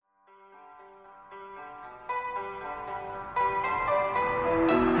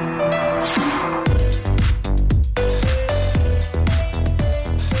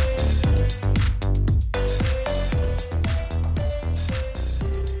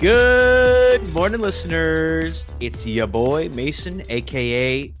Good morning, listeners. It's your boy Mason,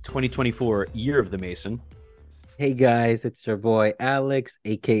 aka 2024 Year of the Mason. Hey guys, it's your boy Alex,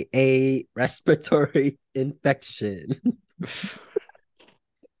 aka respiratory infection.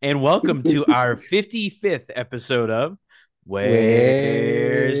 And welcome to our 55th episode of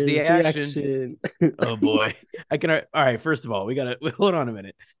Where's the Where's the Action? action? Oh boy. All right, first of all, we gotta hold on a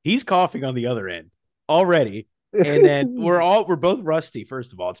minute. He's coughing on the other end already. And then we're both rusty,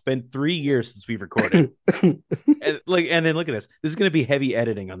 first of all. It's been 3 years since we've recorded. And then look at this. This is gonna be heavy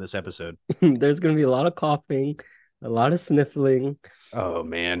editing on this episode. There's gonna be a lot of coughing, a lot of sniffling, Oh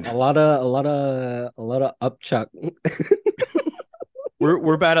man. a lot of upchuck.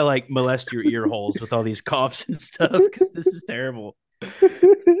 We're about to like molest your ear holes with all these coughs and stuff because this is terrible.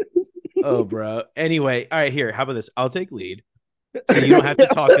 Oh, bro. Anyway, all right, here. How about this? I'll take lead, so you don't have to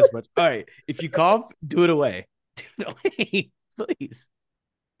talk as much. All right, if you cough, do it away. Do it away, please.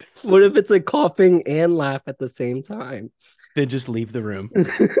 What if it's like coughing and laugh at the same time? Then just leave the room.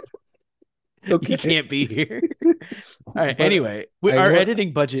 Okay. You can't be here. All right. But Anyway, our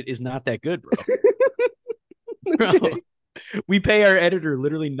editing budget is not that good, bro. Bro, Okay. we pay our editor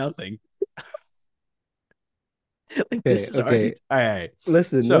literally nothing. Like this is Okay. all right.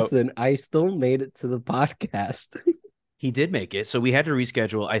 Listen, So listen. I still made it to the podcast. he did make it. So we had to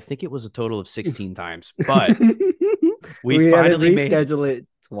reschedule. I think it was a total of 16 times, but we had to finally made it. reschedule it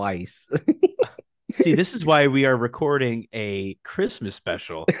twice. See, this is why we are recording a Christmas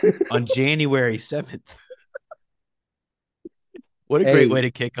special on January 7th. What a great way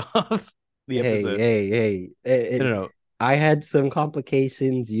to kick off the episode. Hey. No. I had some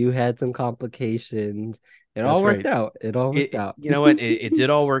complications. You had some complications. It That's all worked right. out. It all worked out. You know what? It did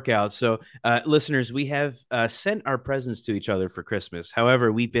all work out. So, listeners, we have sent our presents to each other for Christmas.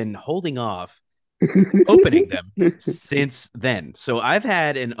 However, we've been holding off opening them since then. So I've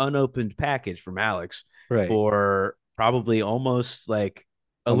had an unopened package from Alex Right. for probably almost like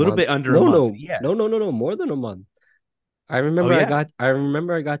a A little month. bit under No, a month. no. Yeah. No. More than a month. I Oh remember yeah. I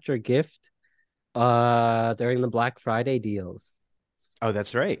remember I got your gift during the Black Friday deals. Oh,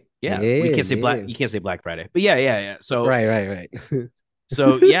 that's right. Yeah. We Yeah, can't say yeah. you can't say Black Friday. But yeah. Right.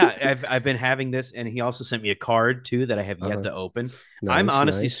 So yeah, I've been having this, and he also sent me a card too that I have yet Uh-huh. to open. I'm Nice,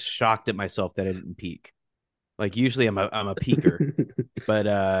 honestly nice. shocked at myself that I didn't peek. Like usually I'm a peeker, but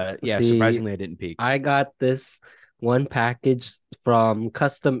yeah, See, surprisingly I didn't peek. I got this one package from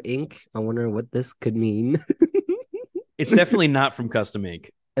Custom Ink. I wonder what this could mean. It's definitely not from Custom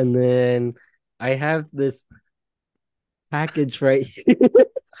Ink. And then I have this package right here.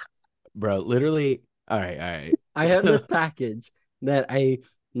 Bro, literally. All right. I have this package that I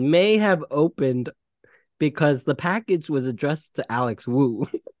may have opened because the package was addressed to Alex Wu.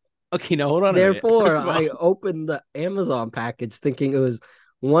 Okay, now hold on a minute. Therefore, First of all, I opened the Amazon package thinking it was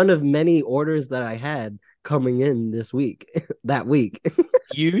one of many orders that I had coming in this week, that week.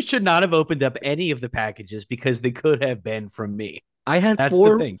 you should not have opened up any of the packages because they could have been from me. I had That's the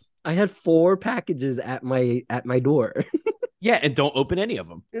four thing. I had four packages at my door. Yeah, and don't open any of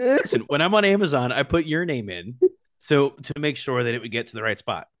them. Listen, when I'm on Amazon, I put your name in so to make sure that it would get to the right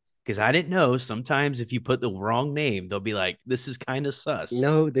spot. Because I didn't know sometimes if you put the wrong name, they'll be like, "This is kind of sus."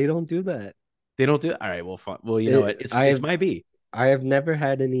 No, they don't do that. They don't do it. All right, well, fine. Well, you know what? It's my B. I have never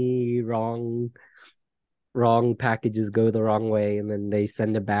had any wrong packages go the wrong way and then they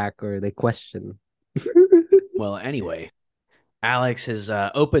send it back or they question. Well, anyway, Alex has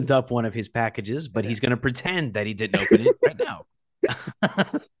opened up one of his packages, but he's going to pretend that he didn't open it right now.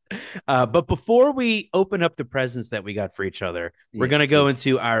 But before we open up the presents that we got for each other, we're going to go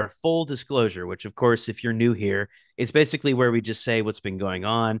into our full disclosure, which, of course, if you're new here, it's basically where we just say what's been going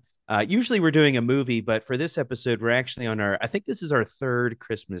on. Usually we're doing a movie, but for this episode, we're actually on I think this is our third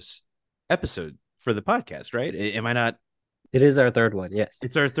Christmas episode for the podcast, right? Am I not? It is our third one, yes.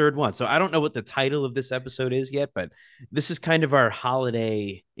 It's our third one. So I don't know what the title of this episode is yet, but this is kind of our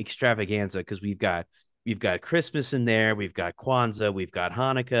holiday extravaganza because we've got Christmas in there, we've got Kwanzaa, we've got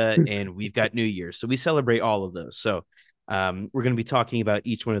Hanukkah, and we've got New Year's. So we celebrate all of those. So we're going to be talking about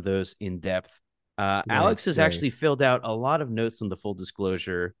each one of those in depth. Alex has actually filled out a lot of notes on the full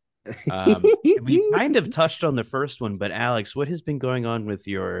disclosure. We kind of touched on the first one, but Alex, what has been going on with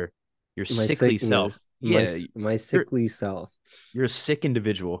your sickly self? My sickly self. You're a sick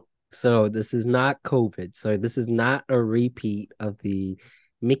individual. So this is not COVID. So this is not a repeat of the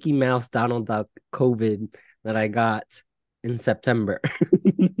Mickey Mouse Donald Duck COVID that I got in September.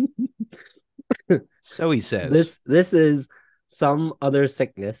 So he says. This is some other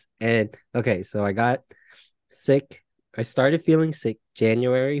sickness. And okay, so I got sick. I started feeling sick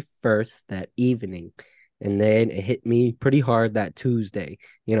January 1st that evening. And then it hit me pretty hard that Tuesday.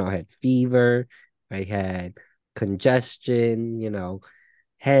 I had fever, I had congestion,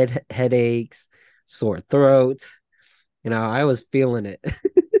 headaches, sore throat. I was feeling it.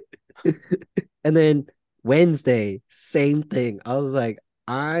 And then Wednesday, same thing. I was like,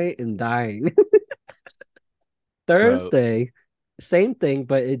 I am dying. Bro. Thursday, same thing,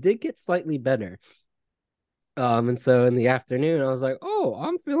 but it did get slightly better. And so in the afternoon, I was like, oh,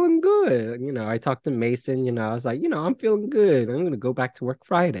 I'm feeling good. I talked to Mason, I was like, I'm feeling good. I'm gonna go back to work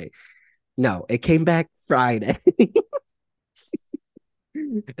Friday. No, it came back Friday.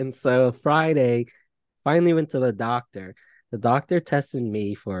 And so Friday, finally went to the doctor. The doctor tested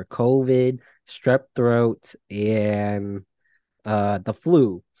me for COVID, strep throat, and the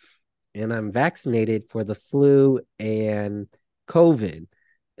flu. And I'm vaccinated for the flu and COVID.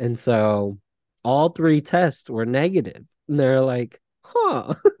 And so all three tests were negative. And they're like,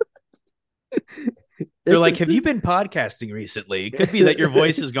 huh, They're this like, is have you been podcasting recently? It could be that your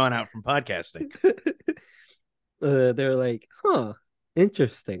voice has gone out from podcasting. they're like, huh,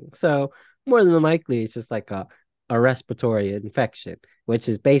 interesting. So more than likely, it's just like a respiratory infection, which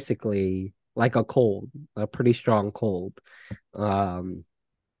is basically like a cold, a pretty strong cold. Um,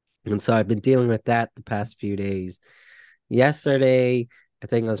 and so I've been dealing with that the past few days. Yesterday, I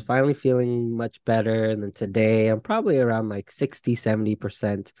think I was finally feeling much better. And then today, I'm probably around like 60,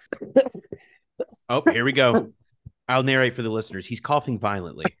 70%. Oh, here we go. I'll narrate for the listeners. He's coughing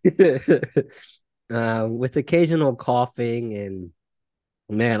violently. With occasional coughing. And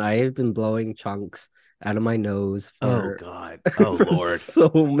man, I have been blowing chunks out of my nose Oh for, God. Oh for Lord. so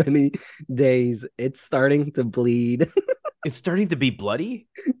many days. It's starting to bleed. It's starting to be bloody.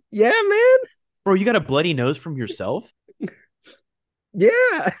 Yeah, man. Bro, you got a bloody nose from yourself?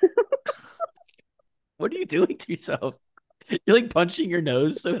 Yeah. What are you doing to yourself? You're like punching your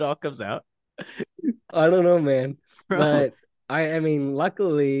nose so it all comes out. I don't know, man. Bro. But I mean,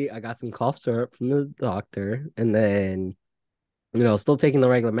 luckily I got some cough syrup from the doctor, and then still taking the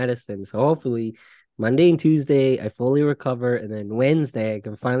regular medicine. So hopefully Monday and Tuesday I fully recover, and then Wednesday I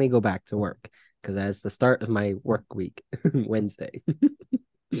can finally go back to work because that's the start of my work week, Wednesday.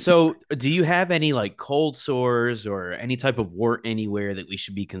 So, do you have any like cold sores or any type of wart anywhere that we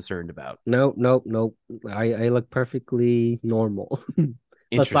should be concerned about? Nope, nope, nope. I look perfectly normal. Interesting.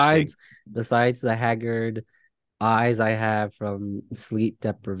 Besides besides the haggard eyes I have from sleep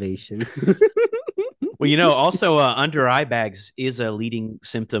deprivation. Well, also under eye bags is a leading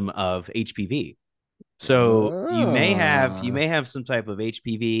symptom of HPV. So you Ah. may have some type of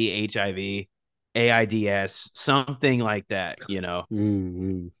HPV, HIV, AIDS, something like that.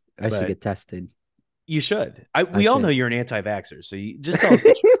 Mm-hmm. I should But get tested. you should. I We all know should. you're an anti-vaxxer, so you just tell us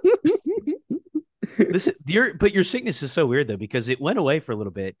the truth. Your sickness is so weird though because it went away for a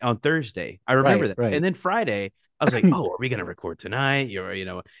little bit on Thursday. I remember Right, that, and right. then Friday I was like, "Oh, are we gonna record tonight?"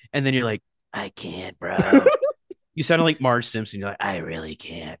 And then you're like, "I can't, bro." You sounded like Marge Simpson. You're like, "I really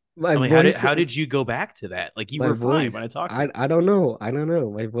can't." My I'm like, voice how is did you go back to that? Like you my were fine when voice. I talked to I you. I don't know. I don't know.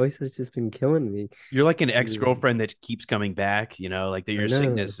 My voice has just been killing me. You're like an ex Mm, girlfriend that keeps coming back. Like that. I Your know.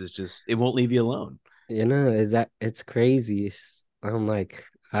 sickness is just it won't leave you alone. Is that it's crazy. I'm like,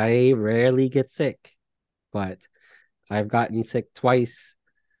 I rarely get sick, but I've gotten sick twice.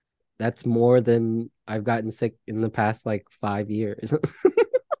 That's more than I've gotten sick in the past like 5 years.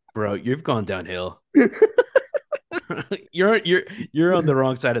 Bro, you've gone downhill. You're on the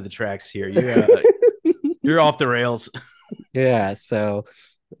wrong side of the tracks here. You're off the rails. Yeah, so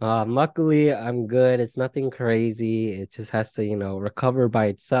luckily I'm good. It's nothing crazy. It just has to, recover by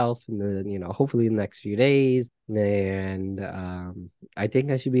itself and then, hopefully in the next few days. And I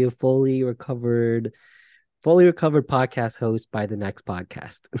think I should be a fully recovered podcast host by the next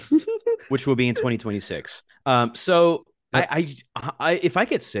podcast. Which will be in 2026. So Yep. if I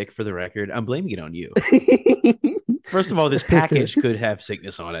get sick, for the record, I'm blaming it on you. First of all, this package could have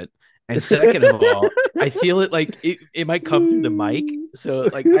sickness on it, and second of all, I feel it like it might come through the mic. So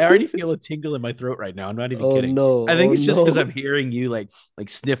like I already feel a tingle in my throat right now. I'm not even Oh kidding. no, I oh think it's just because no. I'm hearing you like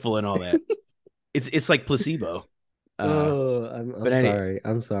sniffle and all that. It's like placebo. Uh, Oh, I'm but I'm sorry.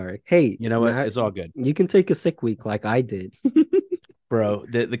 I'm sorry. Hey, you know what? now It's all good, you can take a sick week like I did. bro.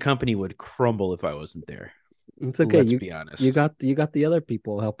 The company would crumble if I wasn't there. It's okay. Let's You be you honest. got you got the other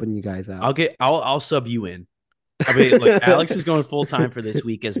people helping you guys out. I'll sub you in. I mean, look, Alex is going full time for this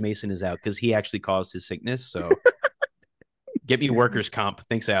week as Mason is out because he actually caused his sickness. So get me workers comp.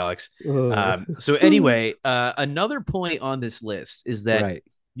 Thanks, Alex. Oh. So anyway, another point on this list is that Right.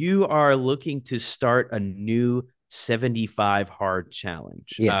 you are looking to start a new 75 hard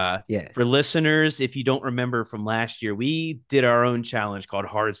challenge. Yes. For Yes. listeners, if you don't remember from last year, we did our own challenge called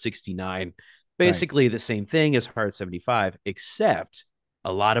Hard 69. Right. basically the same thing as Hard 75, except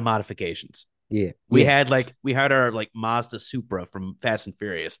a lot of modifications. Yeah. We Yeah. had our like Mazda Supra from Fast and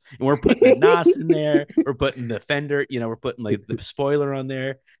Furious, and we're putting the NOS in there. We're putting the fender, we're putting like the spoiler on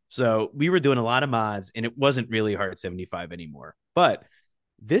there. So we were doing a lot of mods, and it wasn't really Hard 75 anymore. But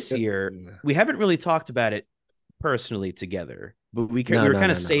this year, we haven't really talked about it personally together, but No, we were no,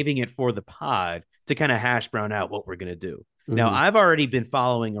 kind of no, no. saving it for the pod to kind of hash brown out what we're gonna do. Now, Mhm. I've already been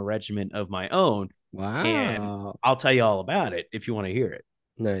following a regimen of my own, and Wow. I'll tell you all about it if you want to hear it.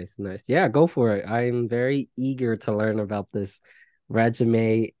 Nice, nice. Yeah, go for it. I'm very eager to learn about this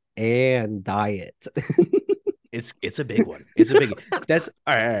resume and diet. It's a big one. It's a big. That's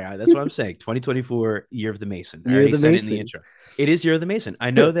all right, all right. That's what I'm saying. 2024 year of the Mason. I You're already the said it in the Mason. intro. It is year of the Mason.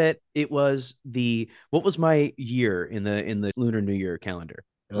 I know that it was the what was my year in the Lunar New Year calendar?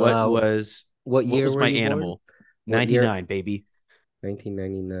 What Uh, was what what year was were my you born? animal? What year? 99, baby.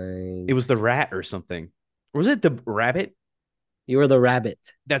 1999. It was the rat or something. Was it the rabbit? You were the rabbit.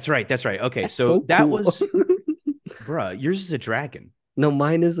 That's right. That's right. Okay, That's so so that cool. was bruh, yours is a dragon. No,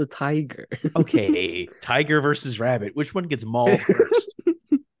 mine is a tiger. Okay, tiger versus rabbit. Which one gets mauled first?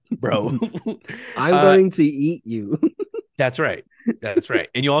 Bro. I'm going to eat you. That's right. That's right.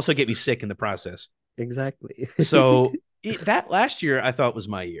 And you also get me sick in the process. Exactly. So that last year I thought was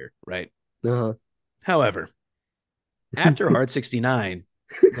my year, right? Uh-huh. However, after Hard 69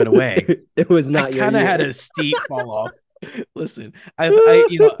 went away, It was I not your kind of had year. a steep fall off. Listen,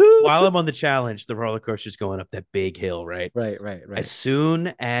 while I'm on the challenge, the roller coaster's going up that big hill, right? Right, right, As right.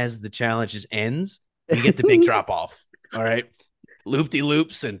 soon as the challenge ends, we get the big drop off. All right. Loop de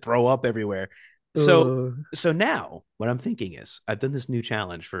loops and throw up everywhere. So Uh, so now what I'm thinking is I've done this new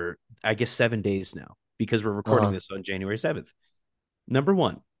challenge for I guess 7 days now because we're recording uh, this on January 7th. Number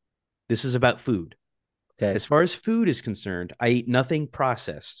one, this is about food. okay. As far as food is concerned, I eat nothing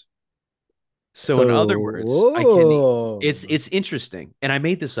processed. So in other words, I can So, it's interesting. And I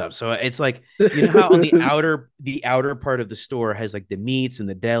made this up. So it's like, you know how on the outer part of the store has like the meats and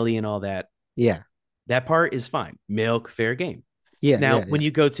the deli and all that. yeah, That part is fine. Milk, fair game. yeah, Now, yeah, when yeah.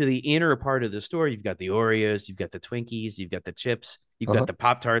 you go to the inner part of the store, you've got the Oreos, you've got the Twinkies, you've got the chips, you've got Uh-huh. the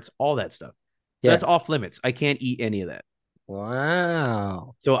Pop Tarts, all that stuff. That's Yeah. off limits. I can't eat any of that.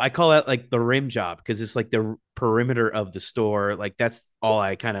 Wow. So I call that like the rim job because it's like the perimeter of the store. Like that's all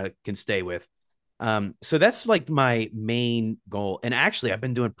I kind of can stay with. So that's like my main goal. And actually, I've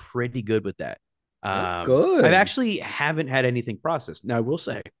been doing pretty good with that. That's I've good. actually haven't had anything processed. Now I will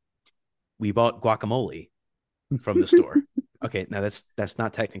say we bought guacamole from the store. Okay, now that's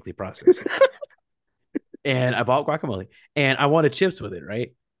not technically processed. And I bought guacamole and I wanted chips with it,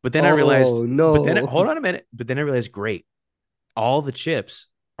 right? But then I realized, Oh but then no. hold on a minute. But then I realized, great, all the chips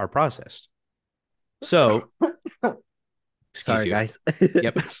are processed. So, excuse Sorry, you. guys.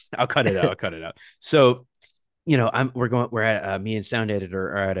 Yep, I'll cut it out. I'll cut it out. So, we're at me and sound editor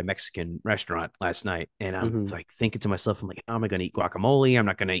are at a Mexican restaurant last night, and I'm Hmm. like thinking to myself, I'm like, how am I going to eat guacamole? I'm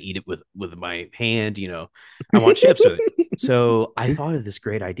not going to eat it with my hand. I want chips with it. So I thought of this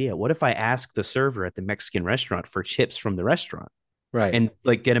great idea. What if I ask the server at the Mexican restaurant for chips from the restaurant Right, and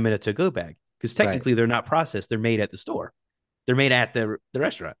like get them in a to go bag? Because right. technically they're not processed; they're made at the store. They're made at the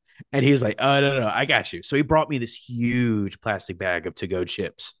restaurant. And he was like, oh, no, I got you. So he brought me this huge plastic bag of to go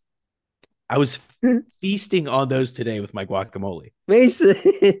chips. I was feasting on those today with my guacamole. Mason.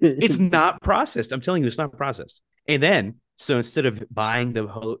 It's not processed. I'm telling you, it's not processed. And then, so instead of buying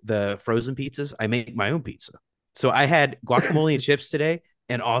the frozen pizzas, I make my own pizza. So I had guacamole and chips today,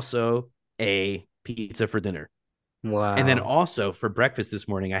 and also a pizza for dinner. And then Wow. also for breakfast this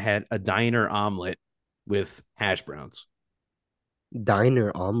morning, I had a diner omelet with hash browns.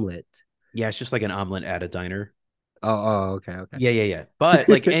 Diner omelet. Yeah, it's just like an omelet at a diner. Oh, oh, okay, Yeah. But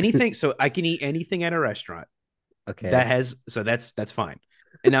like okay. anything, so I can eat anything at a restaurant that Okay. has, so that's fine.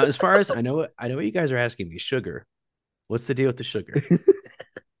 And now, as far as I know what you guys are asking me, sugar. What's the deal with the sugar?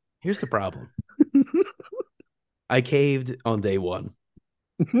 Here's the problem. I caved on day one.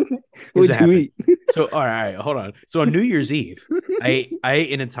 Here's what What'd you happened. eat? So, all right, hold on. So on New Year's Eve, I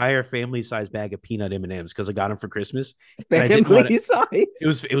ate an entire family size bag of peanut M&Ms because I got them for Christmas, and I didn't want to. Family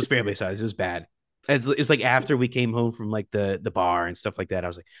size. It was family size. It was bad. It's like after we came home from like the bar and stuff like that. I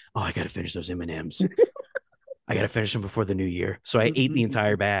was like, oh, I gotta finish those M&Ms. I gotta finish them before the new year. So I ate the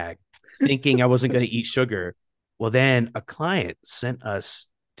entire bag, thinking I wasn't gonna eat sugar. Well, then a client sent us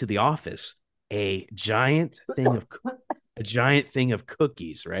to the office a giant thing of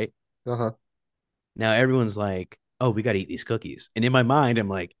cookies. Right Uh-huh. now, everyone's like, "Oh, we got to eat these cookies." And in my mind, I'm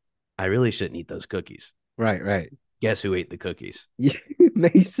like, "I really shouldn't eat those cookies." Right, right. Guess who ate the cookies?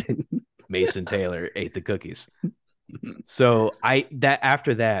 Mason. Mason Taylor ate the cookies. So I that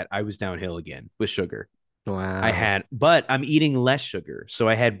after that I was downhill again with sugar. Wow. But I'm eating less sugar. So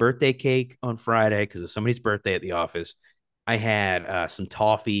I had birthday cake on Friday because of somebody's birthday at the office. I had some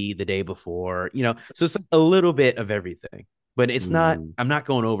toffee the day before, so it's like a little bit of everything, but Mm, I'm not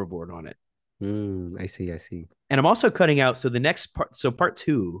going overboard on it. I see, I see. And I'm also cutting out. So the next part, so part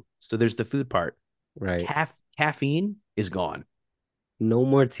two, so there's the food part. Right. Caffeine is gone. No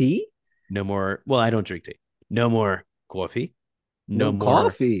more tea? No more. Well, I don't drink tea. No more coffee. No No more.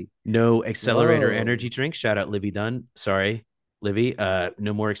 coffee. No accelerator energy Whoa. drink. Shout out Livy Dunn. Sorry, Livy.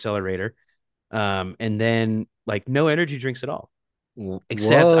 No more accelerator. And then like no energy drinks at all.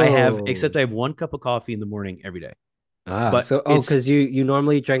 Except Whoa. I have 1 cup of coffee in the morning every day. Ah, But so it's because you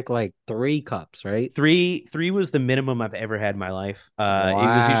normally drink like 3 cups, right? three was the minimum I've ever had in my life. It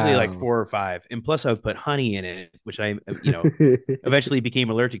was usually like Wow. 4 or 5, and plus I would put honey in it, which I eventually became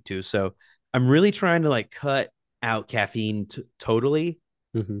allergic to. So I'm really trying to like cut out caffeine totally,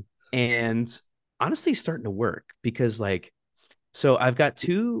 Mhm. and honestly starting to work because like so I've got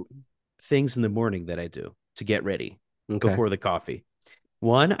two things in the morning that I do to get ready Okay. before the coffee.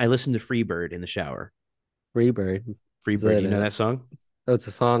 One, I listen to Freebird in the shower. Freebird. Is Freebird, it you know a that song? oh it's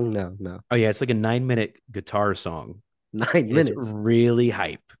a song? No, no. Oh yeah, it's like a 9-minute guitar song. 9 minutes. It's really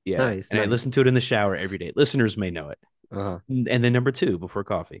hype. Yeah. Nice, And I nice. listen to it in the shower every day. Listeners may know it. Uh-huh. And then number two, before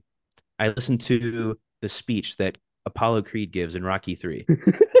coffee, I listen to the speech that Apollo Creed gives in Rocky 3. No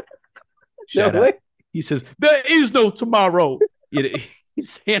Shout out. way. He says, "There is no tomorrow." You know, he's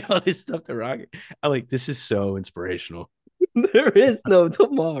saying all this stuff to Rocky. I'm like, this is so inspirational. There is no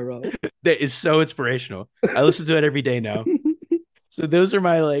tomorrow. That is so inspirational. I listen to it every day now. So those are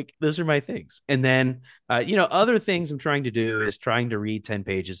my things. And then other things I'm trying to do is trying to read 10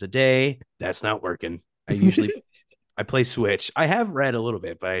 pages a day. That's not working. I play Switch. I have read a little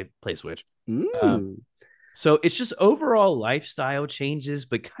bit, but I play Switch. Um, Mm. so it's just overall lifestyle changes,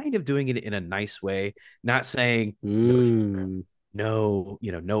 but kind of doing it in a nice way, not saying no sugar, Mm. no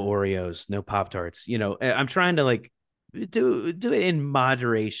Oreos, no Pop Tarts. I'm trying to like do it in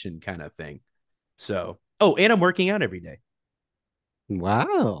moderation kind of thing. So, oh, and I'm working out every day.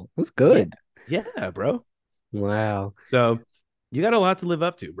 Wow. That's Yeah. good. Yeah, bro. Wow. So you got a lot to live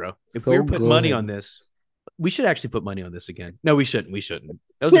up to, bro. If we So were putting money on good. this, we should actually put money on this again. No, we shouldn't. We shouldn't.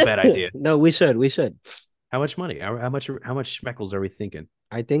 That was a bad idea. No, we should. We should. How much money? How much schmeckles are we thinking?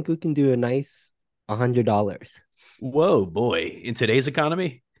 I think we can do a nice $100. Whoa, boy. In today's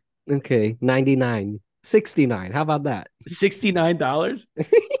economy, Okay, 99, 69. How about that? $69? How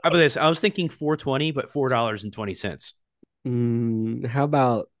about this? I was thinking 420, but $4.20. How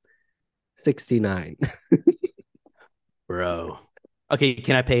about 69? Bro. Okay,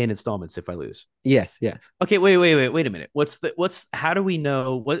 can I pay in installments if I lose? Yes, yes. Okay, wait a minute. How do we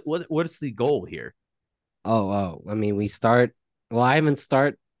know what's the goal here? I mean, well, I haven't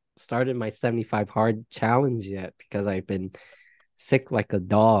started my 75 hard challenge yet because I've been sick like a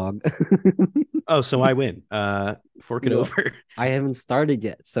dog. Oh, so I win. Fork it No, over. I haven't started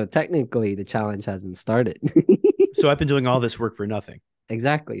yet. So technically the challenge hasn't started. So I've been doing all this work for nothing.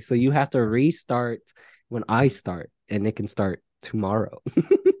 Exactly. So you have to restart when I start, and it can start tomorrow.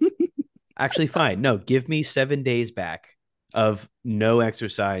 Actually, fine. No, give me 7 days back of no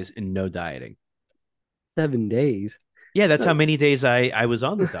exercise and no dieting. 7 days. Yeah, that's how No. many days I was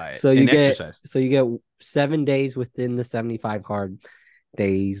on the diet So you and get exercise. so you get 7 days within the 75 hard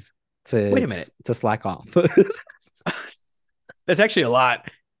days Wait a minute. to slack off. That's actually a lot.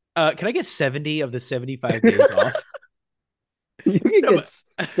 Can I get 70 of the 75 days off? You can No, get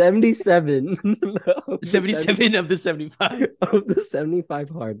but 77 of the 77 of the 75. of the 75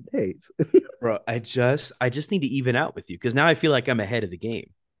 hard days. Bro, I just need to even out with you because now I feel like I'm ahead of the game.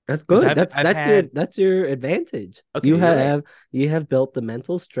 That's Because good. I've had That's your advantage. okay, you're right. You have built the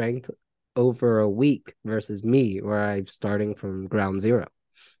mental strength over a week versus me, where I'm starting from ground zero.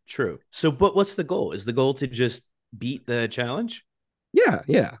 True. So but what's the goal? Is the goal to just beat the challenge? Yeah,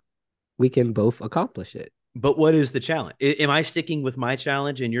 yeah. We can both accomplish it. But what is the challenge? Am I sticking with my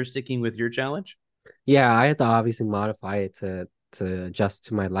challenge and you're sticking with your challenge? Yeah, I have to obviously modify it to adjust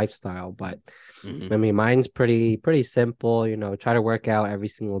to my lifestyle, but Mm-hmm. I mean mine's pretty simple, try to work out every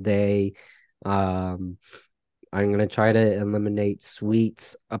single day. Um I'm gonna try to eliminate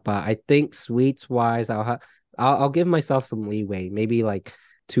sweets, but I think sweets wise, I'll give myself some leeway. Maybe like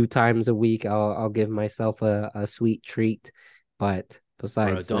 2 times a week, I'll give myself a sweet treat. But Bro,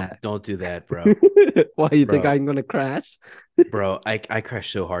 besides don't that, don't do that, bro. why you think Bro, I'm gonna crash? bro, I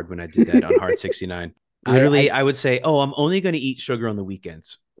crashed so hard when I did that on Hard 69. I Literally, I would say, "Oh, I'm only going to eat sugar on the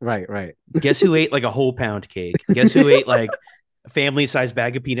weekends." right, right. Guess who ate like a whole pound cake? Guess who ate like a family sized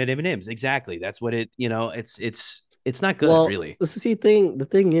bag of peanut M&Ms? Exactly. That's what it's it's not good, Well, really. see, the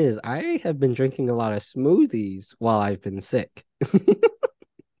thing is, I have been drinking a lot of smoothies while I've been sick.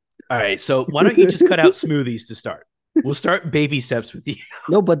 All right, so why don't you just cut out smoothies to start? We'll start baby steps with you.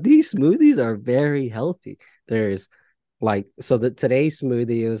 No, but these smoothies are very healthy. There's like so the today's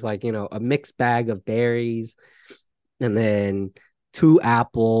smoothie is like, a mixed bag of berries and then two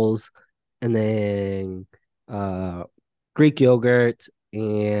apples and then Greek yogurt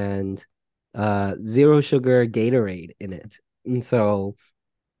and zero sugar Gatorade in it. And so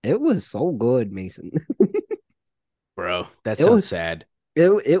it was so good, Mason. Bro, that It was sounds sad.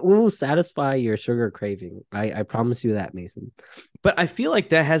 it will satisfy your sugar craving. I promise you that, Mason. But I feel like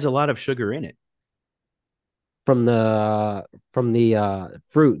that has a lot of sugar in it. From the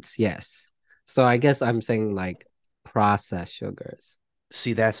fruits, yes. So I guess I'm saying like processed sugars.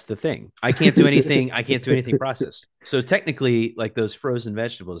 See, that's the thing. I can't do anything. I can't do anything processed. So technically, like those frozen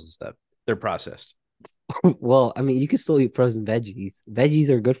vegetables and stuff, they're processed. Well, I mean, you can still eat frozen veggies. Veggies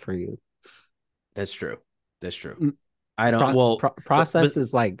are good for you. That's true. That's true. Mm, I don't. Well, Processed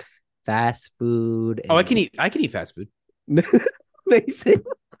is like fast food oh, I and can eat. I can eat fast food. Mason.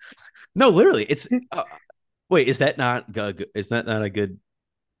 No, literally, it's. Wait, is that not good? Is that not a good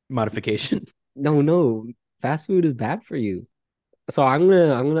modification? No, no, fast food is bad for you. So I'm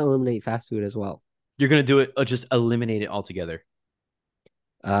gonna eliminate fast food as well. You're gonna do it. Just eliminate it altogether.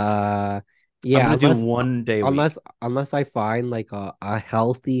 Uh, I'm yeah, gonna do one day a week. unless I find like a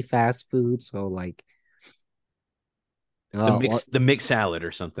healthy fast food. So like The what mix salad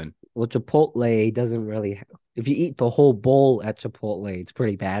or something. well Chipotle doesn't really. If you eat the whole bowl at Chipotle, it's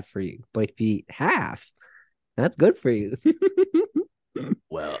pretty bad for you. But if you eat half, that's good for you.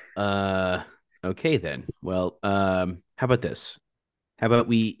 Well, okay then. Well, how about this? How about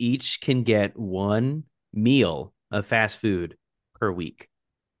we each can get one meal of fast food per week?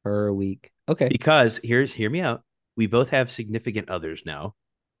 Per week. Okay. Because hear me out. We both have significant others now,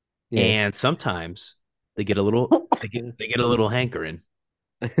 Yeah. and sometimes they get a little hankering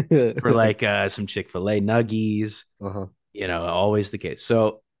for like some Chick-fil-A nuggies, Uh-huh. always the case.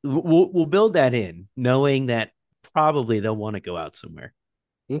 So we'll build that in, knowing that probably they'll want to go out somewhere.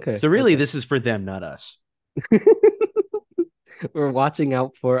 Okay. So really, Okay. this is for them, not us. We're watching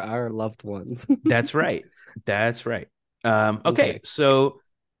out for our loved ones. That's right. That's right. Okay, Okay. so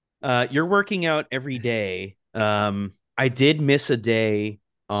you're working out every day. I did miss a day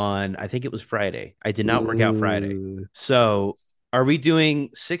on, I think it was Friday. I did not work out Friday. Ooh. So are we doing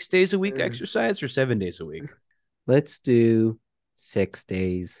 6 days a week Uh, exercise or 7 days a week? Let's do 6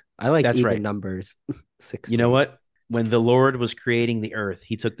 days. I like That's even right. numbers. Six You know days. what? When the Lord was creating the earth,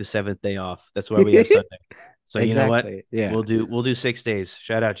 he took the seventh day off. That's why we have Sunday. So you know what? Exactly. Yeah. We'll do 6 days.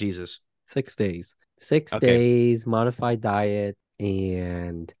 Shout out Jesus. 6 days. Six Okay. days, modified diet,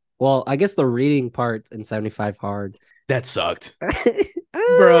 and well, I guess the reading part in 75 hard. That sucked.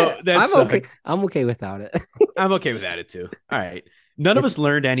 Bro, that I'm okay. sucked. I'm okay without it. I'm okay with that too. All right. None of It's us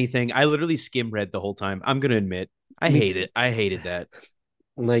learned anything. I literally skim read the whole time. I'm gonna admit, I me hate too. it. I hated that.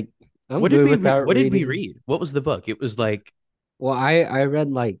 Like I'm good without What did we reading. read? What was the book? It was like Well, I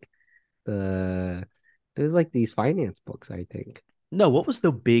read like the it was like these finance books, I think. no, what was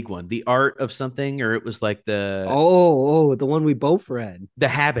the big one? The art of something, or it was like Oh, the one we both read. the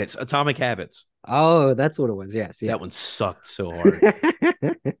habits, atomic habits. Oh, that's what it was. Yes, That one yes. sucked so hard.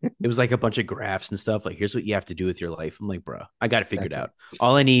 It was like a bunch of graphs and stuff. Like, here's what you have to do with your life. I'm like, bro, I got it figured Exactly. out.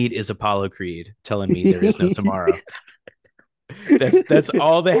 All I need is Apollo Creed telling me there is no tomorrow. That's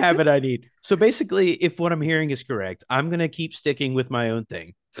all the habit I need. So basically, if what I'm hearing is correct, I'm gonna keep sticking with my own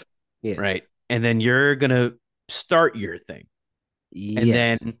thing, Yes. right? And then you're gonna start your thing. And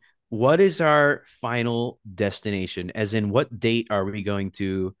then Yes. what is our final destination? As in, what date are we going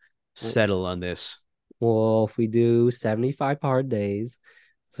to settle on this? Well, if we do 75 hard days,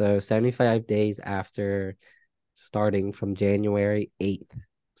 so 75 days after starting from January 8th.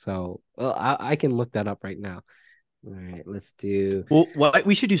 So, well, I can look that up right now. All right, let's do Well,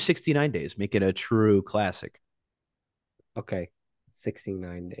 we should do 69 days, make it a true classic. okay,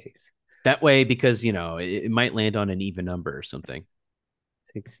 69 days. That way, because it might land on an even number or something.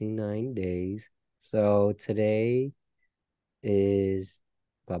 69 days. So today is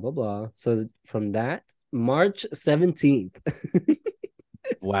blah blah blah. So from that, March 17th.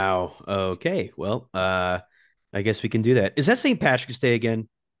 Wow. Okay. Well, I guess we can do that. Is that St. Patrick's Day again?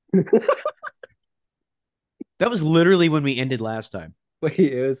 That was literally when we ended last time. Wait,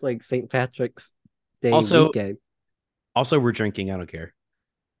 it was like St. Patrick's Day Also, weekend. we're drinking. I don't care.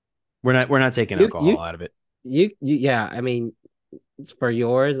 We're not taking You alcohol you out of it. you yeah, I mean it's for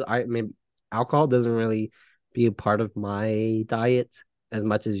yours. I mean alcohol doesn't really be a part of my diet as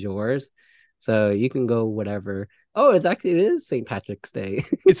much as yours. So you can go whatever. Oh, it is St. Patrick's Day.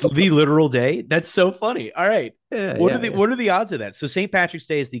 It's the literal day. That's so funny. All right. Yeah, What are yeah, the yeah. what are the odds of that? So St. Patrick's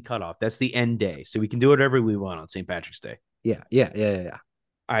Day is the cutoff. That's the end day. So we can do whatever we want on St. Patrick's Day. Yeah, yeah, yeah, yeah.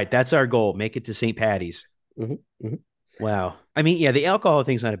 All right, that's our goal. Make it to St. Patty's. Hmm. Hmm. Wow. I mean, yeah, the alcohol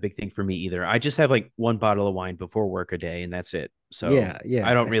thing's not a big thing for me either. I just have like one bottle of wine before work a day, and that's it. So Yeah,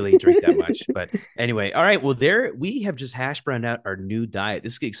 I don't yeah. really drink that much. But anyway, all right. Well, there we have just hash browned out our new diet.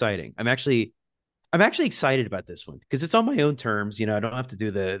 This is exciting. I'm actually excited about this one because it's on my own terms. I don't have to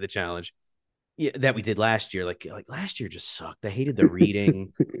do the challenge that we did last year. Like last year just sucked. I hated the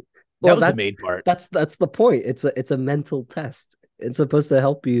reading. That Well, was the main part. that's the point. It's a mental test. It's supposed to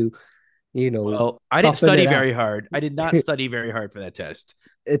help you, Well, I didn't toughen study it out. very hard. I did not study very hard for that test.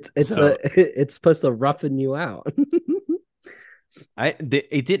 It's a So it's supposed to roughen you out.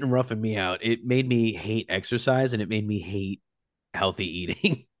 it didn't roughen me out. It made me hate exercise and it made me hate healthy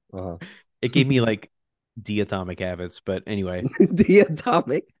eating. uh It gave me like diatomic habits. But anyway,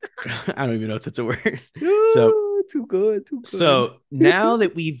 Diatomic. I don't even know if that's a word. So Oh, too good, too good. So now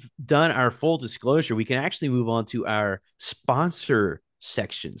that we've done our full disclosure, we can actually move on to our sponsor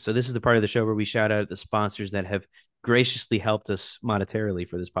section. So this is the part of the show where we shout out the sponsors that have graciously helped us monetarily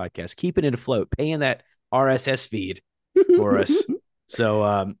for this podcast, keeping it afloat, paying that RSS feed for us.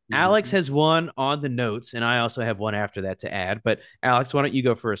 So Alex has one on the notes, and I also have one after that to add. But Alex, why don't you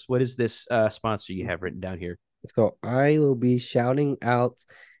go first? What is this sponsor you have written down here? So I will be shouting out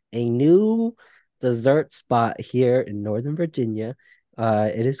a new dessert spot here in Northern Virginia.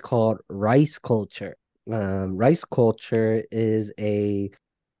 It is called Rice Culture. Rice Culture is a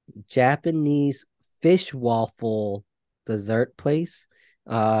Japanese fish waffle dessert place.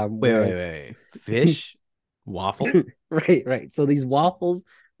 Wait, Where wait, wait. Fish waffle, right, right. So these waffles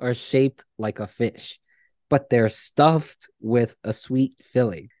are shaped like a fish, but they're stuffed with a sweet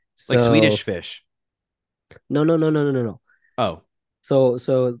filling. like Swedish So fish. no, no, no, no, no, no, no. Oh,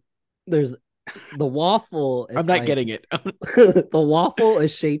 So there's the waffle. I'm It's not like getting it. the waffle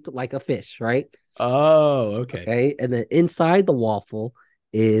is shaped like a fish, right? Oh, okay. Okay, and then inside the waffle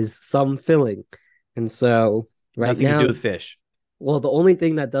is some filling, and so right Nothing to do now, with fish. well, the only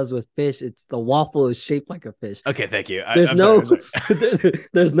thing that does with fish, it's the waffle is shaped like a fish. Okay, thank you. There's I'm sorry. no I'm sorry.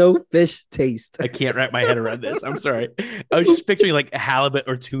 there's no fish taste. I can't wrap my head around this. I'm sorry. I was just picturing like a halibut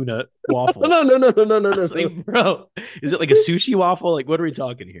or tuna waffle. No, no, no, no, no, no, I no, was no. like, bro, is it like a sushi waffle? Like, what are we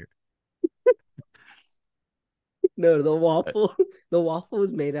talking here? No, the waffle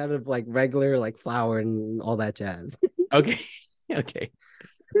is made out of like regular like flour and all that jazz. Okay. Okay.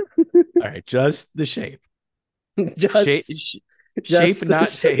 All right. Just the shape. Shape, Just shape, just the not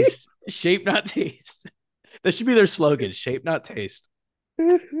shape. taste. Shape, not taste. That should be their slogan. Shape, not taste.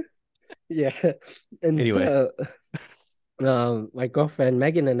 Yeah. And Anyway, so my girlfriend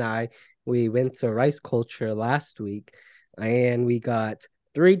Megan and I, we went to Rice Culture last week and we got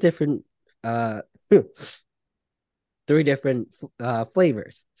three different uh three different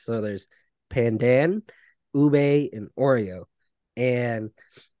flavors. So there's pandan, ube, and Oreo. And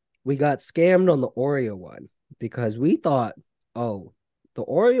we got scammed on the Oreo one because we thought, oh, the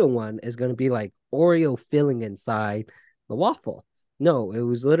Oreo one is going to be like Oreo filling inside the waffle. No, it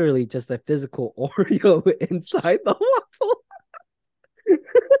was literally just a physical Oreo inside the waffle.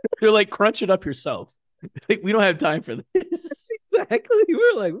 they're like, crunch it up yourself. Like, we don't have time for this. Exactly. We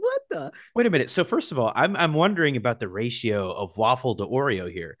were like, what the? Wait a minute. So first of all, I'm wondering about the ratio of waffle to Oreo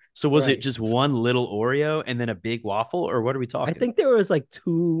here. So was it Right. just one little Oreo and then a big waffle, or what are we I talking? think there was like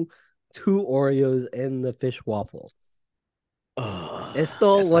two Oreos in the fish waffle. Oh, that's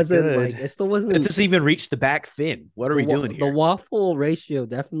not good. It still It wasn't doesn't even reach the back fin. What are we doing the here? waffle ratio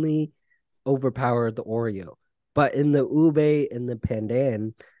definitely overpowered the Oreo. But in the ube and the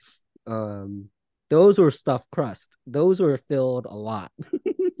pandan, um, those were stuffed crust. Those were filled a lot.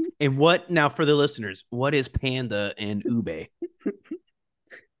 And what now for the listeners? What is panda and ube?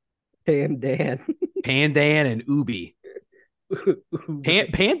 Pandan. Pandan and ubi. Ube.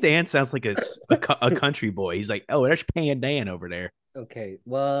 Pandan sounds like a country boy. He's like, oh, there's Pandan over there. Okay,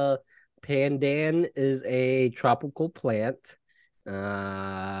 well, pandan is a tropical plant.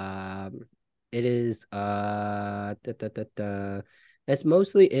 Um, it is it's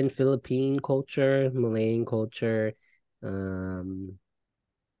mostly in Philippine culture, Malayan culture. Um,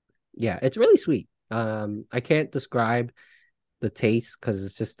 yeah, it's really sweet. I can't describe the taste because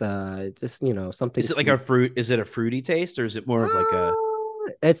it's just something Is it like a sweet. fruit? Is it a fruity taste, or is it more of like a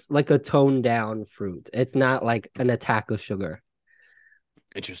It's like a toned down fruit. It's not like an attack of sugar.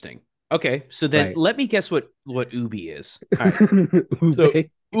 interesting? Okay, so then Right. let me guess what ubi is. All right, so Ube.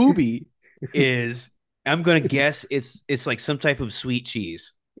 ubi is. I'm gonna guess it's like some type of sweet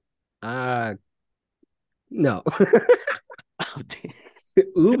cheese. Uh No. Oh, damn.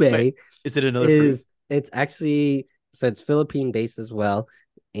 Wait, Ube is it another fruit? is it's actually so it's Philippine based as well,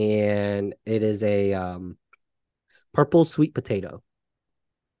 and it is a purple sweet potato.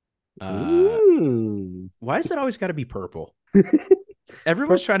 Uh, Mm. why does it always got to be purple? Pur-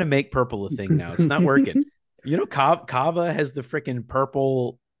 Everyone's trying to make purple a thing now. It's not working. You know, Kava has the freaking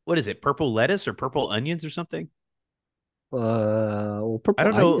purple. What is it? Purple lettuce or purple onions or something? well, I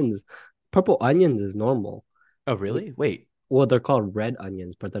don't know. purple onions is normal. Oh, Y- really? Wait, Well, they're called red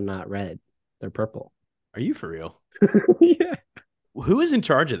onions, but they're not red. They're purple. are you for real? Yeah. Who is in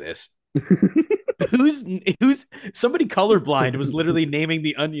charge of this? Who's somebody colorblind was literally naming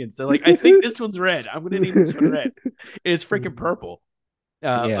the onions. They're like, I think this one's red. I'm gonna name this one red. It's freaking purple.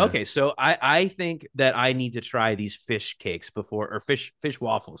 Yeah. Okay, so I think that I need to try these fish cakes before or fish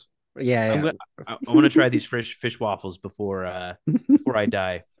waffles. I'm Yeah, gonna I want to try these fish waffles before I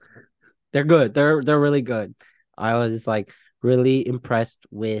die. they're good. They're really good. I was like really impressed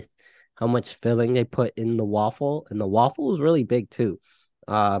with how much filling they put in the waffle, and the waffle was really big too.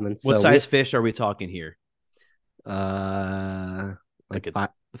 And What so we size fish are we talking here? uh like Like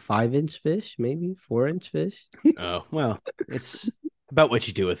a 5-inch fish, maybe 4-inch fish. oh well, it's about what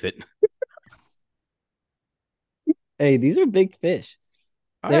you do with it. Hey, these are big fish.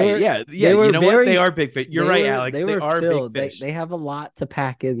 All They right, were yeah, yeah. they You were know what? They very are big fish. You're right, Alex. they They were are big filled. fish. They have a lot to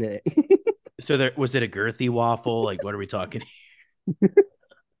pack in it. So there was it a girthy waffle? Like what are we talking?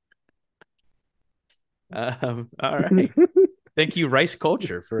 All right. Thank you, Rice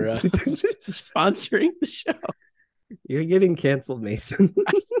Culture, for sponsoring the show. You're getting canceled, Mason.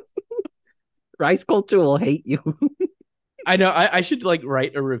 Rice culture will hate you. I know. I should like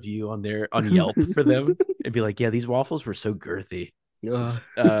write a review on Yelp for them and be like, yeah, these waffles were so girthy.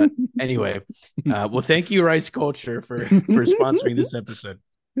 Uh, Anyway, well, thank you, Rice Culture, for sponsoring this episode.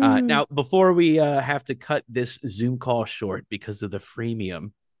 Now, before we have to cut this Zoom call short because of the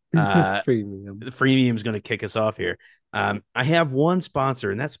freemium, Premium. the freemium is going to kick us off here. I have one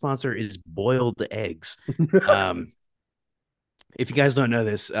sponsor, and that sponsor is Boiled Eggs. Um, if you guys don't know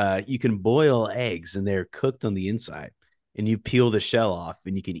this, you can boil eggs and they're cooked on the inside, and you peel the shell off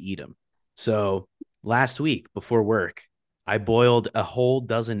and you can eat them. So last week before work, I boiled a whole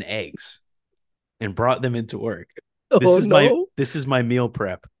dozen eggs and brought them into work. This Oh is my no. this is my meal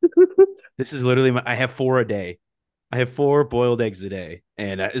prep. This is literally I have four a day. I have four boiled eggs a day,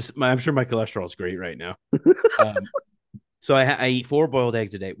 and I'm sure my cholesterol is great right now. Um, so I eat four boiled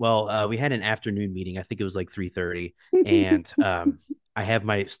eggs a day. Well, we had an afternoon meeting. I think it was like 3:30, and I have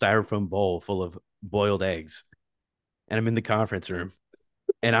my styrofoam bowl full of boiled eggs, and I'm in the conference room,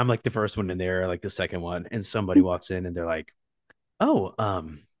 and I'm like the first one in there, like the second one, and somebody walks in and they're like, "Oh,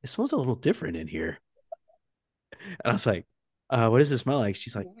 it smells a little different in here," and I was like, "What does it smell like?"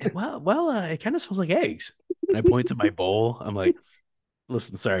 She's like, it kind of smells like eggs," and I point to my bowl. I'm like,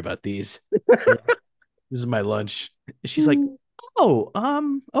 "Listen, sorry about these. Here, this is my lunch." And she's like, "Oh,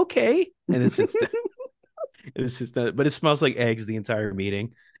 okay," and then sits down. And it's just that, but it smells like eggs the entire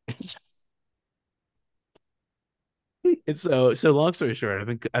meeting. And so long story short,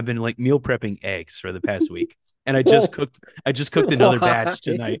 I've been like meal prepping eggs for the past week. And I just cooked another Why? batch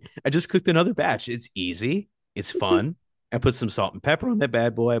tonight. I just cooked another batch. It's easy. It's fun. I put some salt and pepper on that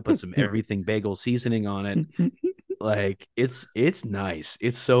bad boy. I put some everything bagel seasoning on it. Like it's nice.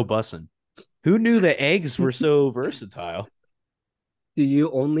 It's so bussin'. Who knew that eggs were so versatile? Do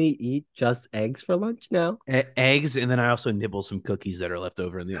you only eat just eggs for lunch now? Eggs, and then I also nibble some cookies that are left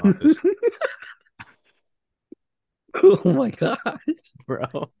over in the office, Oh my gosh.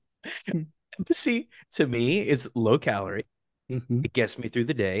 bro. See, to me, it's low calorie. Mhm. It gets me through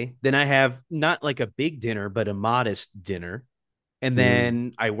the day. Then I have not like a big dinner, but a modest dinner. And Mm.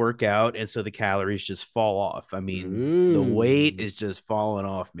 then I work out. And so the calories just fall off. I mean, the weight Mm. is just falling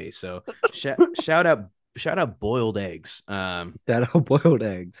off me. So shout out, shout out boiled eggs That are boiled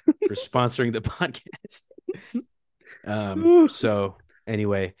eggs. for sponsoring the podcast. So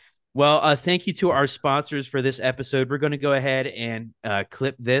anyway, well, thank you to our sponsors for this episode. We're going to go ahead and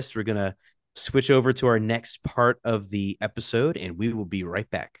clip this. We're going to switch over to our next part of the episode, and we will be right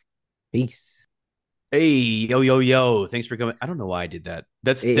back. Peace. Hey, yo, yo, yo! Thanks for coming. I don't know why I did that.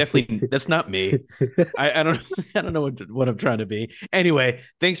 That's not me. I don't I don't know what I'm trying to be. Anyway,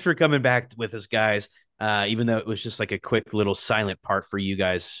 thanks for coming back with us, guys. Even though it was just like a quick little silent part for you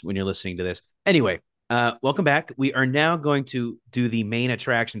guys when you're listening to this. Anyway, welcome back. We are now going to do the main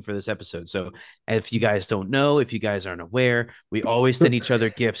attraction for this episode. So, if you guys don't know, if you guys aren't aware, we always send each other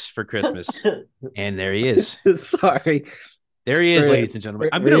gifts for Christmas, and there he is. Sorry. There he is, Real, ladies and gentlemen.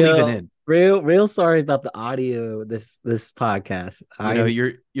 I'm gonna leave it real, in. real sorry about the audio. This podcast. You know,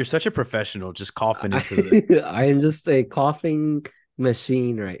 I'm you're such a professional, just coughing into the. I am just a coughing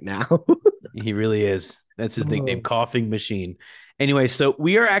machine right now. He really is. That's his nickname, Oh, Coughing Machine. Anyway, so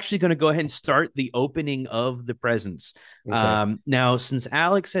we are actually going to go ahead and start the opening of the presents. okay. Now, since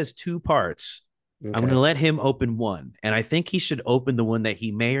Alex has two parts, I'm going Okay. to let him open one, and I think he should open the one that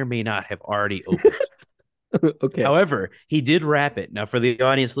he may or may not have already opened. Okay. However, he did wrap it. Now, for the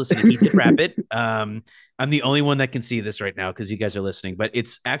audience listening, he did wrap it. I'm the only one that can see this right now because you guys are listening, but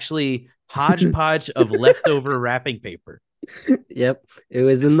it's actually hodgepodge of leftover wrapping paper. Yep. It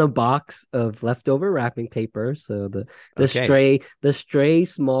was in This the box of leftover wrapping paper. So okay. the stray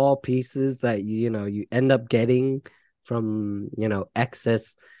small pieces that you end up getting from,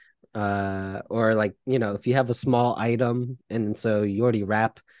 excess or like, if you have a small item and so you already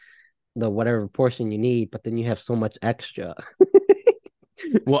wrap the whatever portion you need, but then you have so much extra.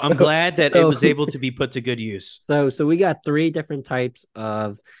 Well, I'm So glad that it so was able to be put to good use. so we got three different types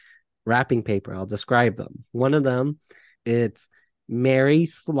of wrapping paper. I'll describe them. One of them, it's Mary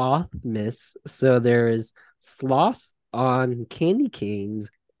Sloth Miss. So there is sloths on candy canes,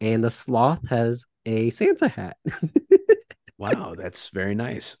 and the sloth has a Santa hat. Wow, that's very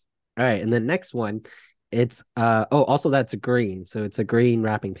nice. All right, and the next one, it's also that's green, so it's a green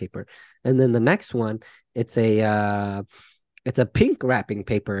wrapping paper. And then the next one, it's a pink wrapping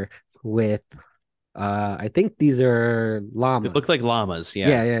paper with I think these are It looked llamas. like llamas.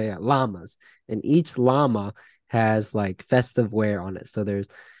 Yeah. Yeah, llamas. And each llama has like festive wear on it. So there's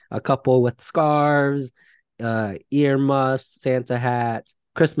a couple with scarves, earmuffs, Santa hats,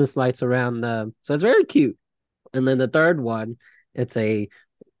 Christmas lights around them. So it's very cute. And then the third one, it's a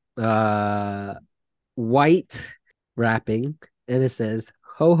uh white wrapping, and it says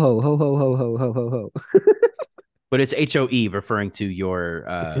ho ho ho ho ho ho ho ho But it's HOE referring to your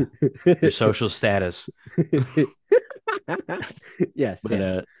social status. ho. Yes, But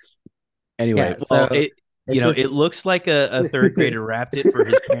yes. anyway, Yeah, well, so it's just it looks like a third grader wrapped it for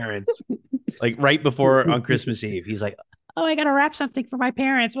his parents, like right before on Christmas Eve. He's like, "Oh, I gotta wrap something for my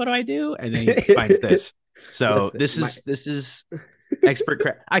parents. What do I do?" And then he finds this. So listen, this is expert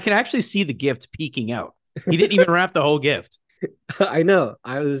craft. I can actually see the gift peeking out. He didn't even wrap the whole gift. I know.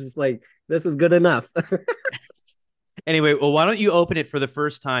 I was just like, this is good enough. Anyway, well, why don't you open it for the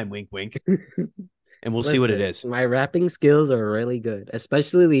first time? Wink, wink, and we'll see what it Listen, is. my wrapping skills are really good,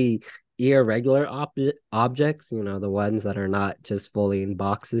 especially the irregular objects, the ones that are not just fully in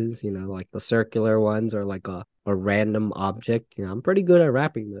boxes, like the circular ones or like a random object. I'm pretty good at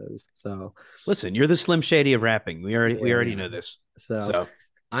wrapping those. So, Listen, you're the Slim Shady of rapping. We yeah, already yeah. know this. So, So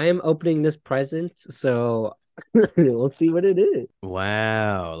I am opening this present. So, let's see what it is.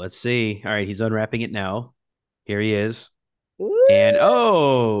 wow, let's see. All right, he's unwrapping it now. Here he is. And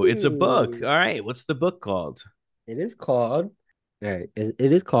oh, it's a book. Ooh. All right, what's the book called? It is called, all right, it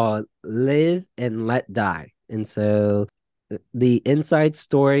is called Live and Let Die. And so the inside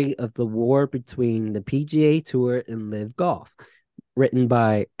story of the war between the PGA Tour and Live Golf, written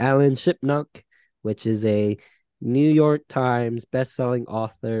by Alan Shipnuck, which is a New York Times best-selling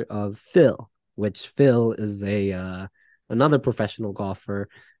author of Phil, which Phil is a another professional golfer,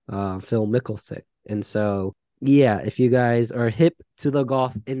 Phil Mickelson. And so, yeah, if you guys are hip to the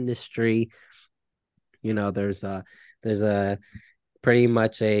golf industry, there's a pretty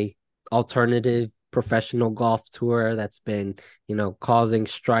much a alternative professional golf tour that's been, causing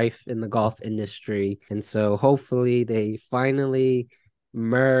strife in the golf industry. And so hopefully they finally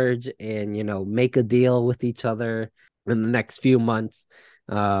merge and, make a deal with each other in the next few months.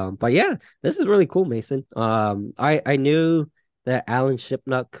 But yeah, this is really cool, Mason. I knew that Alan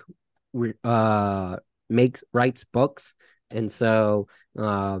Shipnuck uh writes books, and so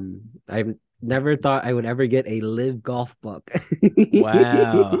I've never thought I would ever get a live golf book.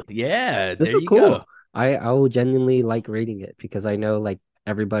 Wow. Yeah, This there is you go. cool. I will genuinely like reading it because I know like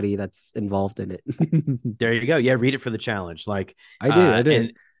everybody that's involved in it. There you go. Yeah, read it for the challenge. Like, I do.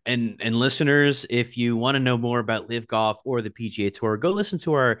 and listeners, if you want to know more about Live Golf or the PGA Tour, go listen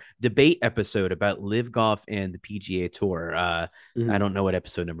to our debate episode about Live Golf and the PGA Tour. I Mhm. don't know what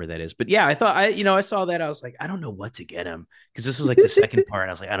episode number that is, but yeah, I thought I saw that. I was like, I don't know what to get him because this was like the second part.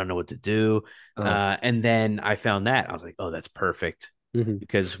 I was like, I don't know what to do. Oh. And then I found that I was like, oh, that's perfect Mhm.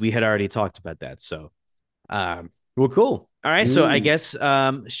 because we had already talked about that. So, well, cool. All right. So I Mm. guess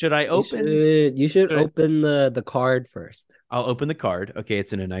should I You open? should Should I, open the card first. I'll open the card. Okay,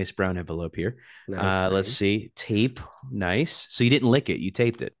 it's in a nice brown envelope here. Nice, Let's nice. see. Tape. Nice. So you didn't lick it, you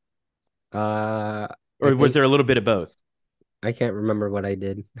taped it. Uh, I Or was think there a little bit of both? I can't remember what I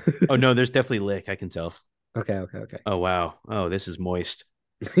did. Oh no, there's definitely lick, I can tell. Okay, okay, okay. Oh wow. Oh, this is moist.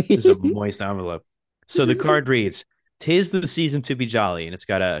 This is a moist envelope. So the card reads, "'Tis the season to be jolly," and it's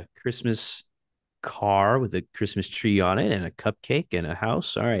got a Christmas car with a Christmas tree on it and a cupcake and a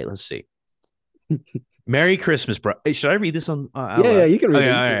house. All right, let's see. Merry Christmas, bro. Hey, should I read this on out Yeah, yeah, loud? you can read Okay,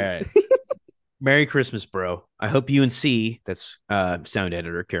 it. all You can right, read all right. it. Merry Christmas, bro. I hope you and C, that's sound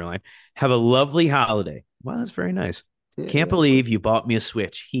editor Caroline, have a lovely holiday. Wow, that's very nice. Yeah, Can't yeah, of course. believe you bought me a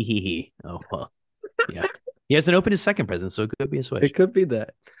Switch. He he he. Oh well, yeah. He hasn't opened his second present, so it could be a It Switch. could be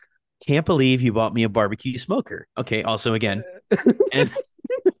that. Can't believe you bought me a barbecue smoker. Okay, also again, and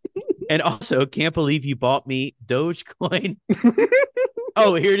and also can't believe you bought me Dogecoin.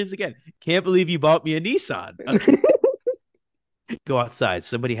 Oh, here it is again. Can't believe you bought me a Nissan. Okay, go outside.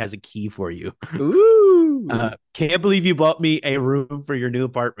 Somebody has a key for you. Ooh. Can't believe you bought me a room for your new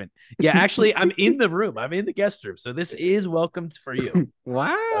apartment. Yeah, actually, I'm in the room. I'm in the guest room, so this is welcomed for you. So,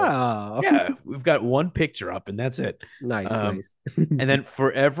 Wow. yeah, we've got one picture up, and that's it. Nice, Um, nice. and then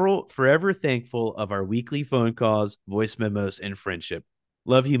forever thankful of our weekly phone calls, voice memos, and friendship.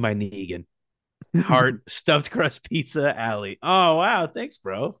 Love you, my Negan. Heart stuffed crust pizza alley. Oh wow, thanks,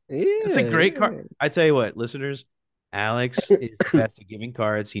 bro. That's a Yeah, great card. yeah. I tell you what, listeners, Alex is the best at giving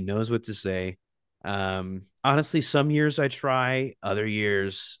cards. He knows what to say. Honestly, some years I try, other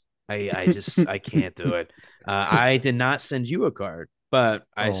years I just I can't do it. I did not send you a card, but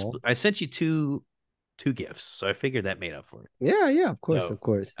Oh, I sent you two gifts, so I figured that made up for it. yeah, yeah, of course, So, of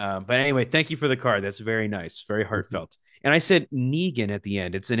course. but anyway, thank you for the card. That's very nice, very Mhm. heartfelt. And I said Negan at the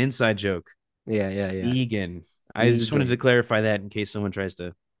end. It's an inside joke. Yeah, yeah, yeah. Negan. I just wanted to Negan. clarify that in case someone tries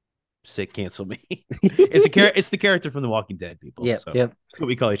to sit cancel me. It's the character from The Walking Dead, people. Yep, So yep. that's what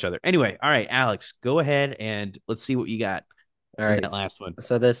we call each other. Anyway, all right, Alex, go ahead and let's see what you got All in right. that last one.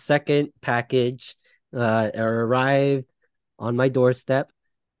 So the second package arrived on my doorstep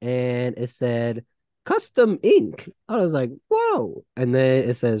and it said custom ink. I was like, whoa. And then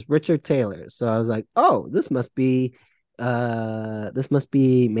it says Richard Taylor. So I was like, oh, this must be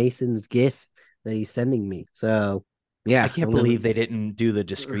Mason's gift that he's sending me. So I yeah, can't I'm gonna believe they didn't do the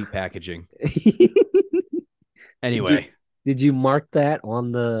discreet packaging. did you Anyway, did you mark that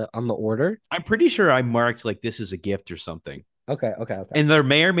on the order? I'm pretty sure I marked like this is a gift or something. Okay, okay, okay. And there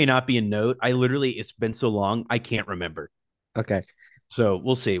may or may not be a note. I literally, it's been so long, I can't remember. Okay. So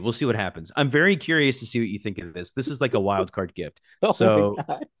we'll see. We'll see what happens. I'm very curious to see what you think of this. This is like a wild card gift. Oh my So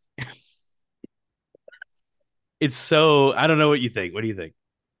God. it's so, I don't know what you think. What do you think?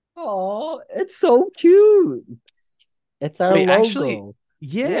 Oh, it's so cute. It's our Wait, actually, logo.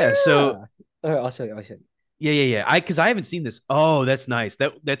 yeah. So Yeah. All right, I'll show you. I'll show you. yeah. Because I haven't seen this. Oh, that's nice.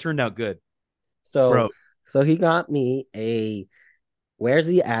 That turned out good, So, bro. so he got me a Where's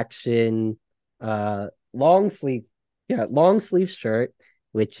the Action long sleeve, yeah, long sleeve shirt,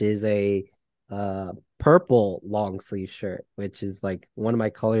 which is a purple long sleeve shirt, which is like one of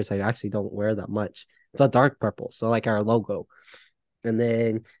my colors I actually don't wear that much. It's a dark purple, so like our logo. And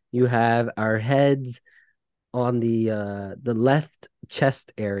then you have our heads on the left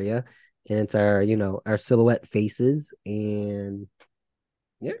chest area, and it's our our silhouette faces, and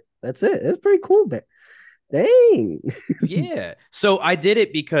yeah, that's it. It's pretty cool, but dang. Yeah. So I did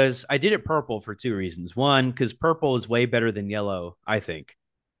it because I did it purple for two reasons. One, because purple is way better than yellow, I think.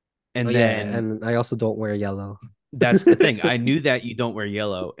 Oh And yeah, then and I also don't wear yellow. that's the thing. I knew that you don't wear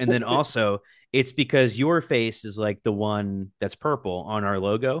yellow. And then also, it's because your face is like the one that's purple on our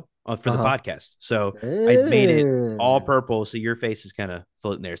logo for the Uh-huh. podcast. So I made it all Mm. purple. So your face is kind of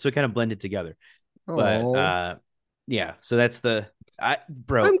floating there. So it kind of blended together. But Oh, yeah. So that's bro,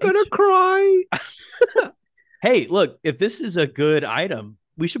 I'm gonna it's, cry. hey, look, if this is a good item,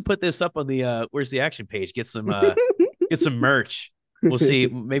 we should put this up on the Where's the Action page. Get some merch. We'll see.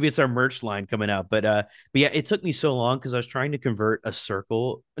 Maybe it's our merch line coming out. But yeah, it took me so long because I was trying to convert a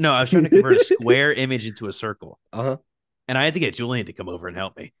circle. No, I was trying to convert a square image into a circle. Uh-huh. And I had to get Julian to come over and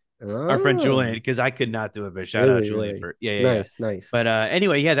help me. Our friend Julian, Oh, because I could not do it, but shout out really, Julian really. for yeah. Nice, nice. But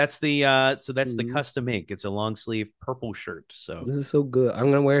anyway, yeah, that's the so that's the Mhm. custom ink. It's a long sleeve purple shirt. So This is so good. I'm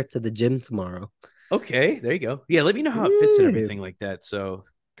gonna wear it to the gym tomorrow. okay, there you go. Yeah, let me know how it fits and Yeah. everything like that. So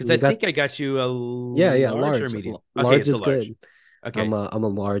because I You got think I got you a Yeah, yeah, large or large. medium. Okay, Large it's a is large. good. Okay. I'm a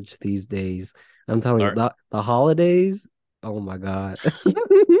large these days. I'm telling you, Large. the holidays, oh my God.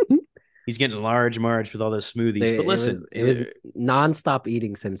 He's getting large Marge with all those smoothies. But listen, It was nonstop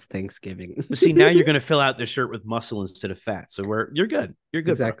eating since Thanksgiving. see now you're going to fill out the shirt with muscle instead of fat. So you're good. You're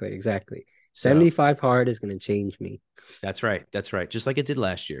good, bro. Exactly, exactly. So 75 hard is gonna change me. that's right. That's right. Just like it did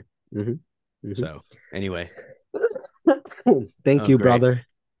last year. Hmm. Hmm. So anyway, Thank oh you, great. brother.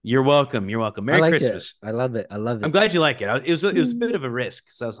 You're welcome. You're welcome. I Merry like it. Christmas. I love it. I love I'm it. glad you like it. It was a bit of a risk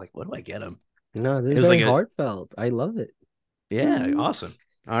because I was like, what do I get him? No, this It is was like very a heartfelt. I love it. yeah, awesome.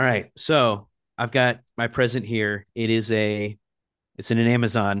 All right. So I've got my present here. It's in an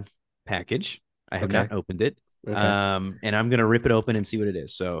Amazon package. I have Okay. not opened it. Okay. And I'm gonna rip it open and see what it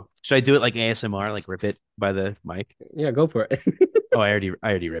is. So should I do it like ASMR, like rip it by the mic? Yeah, go for it. Oh, I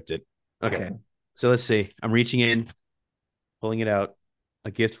already ripped it. Okay. Okay. So let's see. I'm reaching in, pulling it out.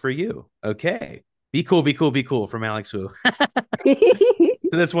 A gift for you. Okay. Be cool, be cool, be cool from Alex Wu.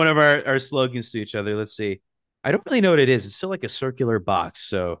 So that's one of our slogans to each other. Let's see. I don't really know what it is. It's still like a circular box.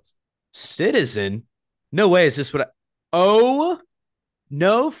 So, Citizen. No way. Is this what Oh,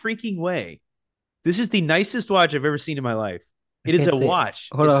 no freaking way. This is the nicest watch I've ever seen in my life. I It is can't a say. watch.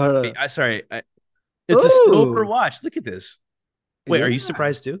 Hold on, hold on. It's a silver Ooh, watch. Look at this. Wait, are you yeah.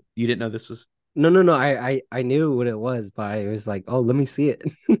 surprised too? You didn't know this was No, no, no. I knew what it was, but I was like, oh, let me see it.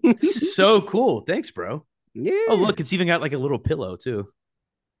 This is so cool. Thanks, bro. Oh, Yeah. look, it's even got like a little pillow too.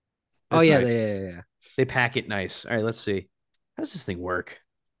 Oh That's yeah, nice. yeah, yeah, yeah. They pack it nice. All right, let's see. How does this thing work?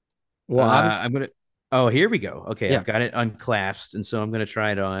 Well, obviously, I'm gonna. Oh, here we go. Okay, yeah. I've got it unclasped, and so I'm gonna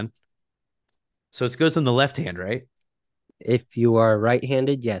try it on. So it goes on the left hand, right? If you are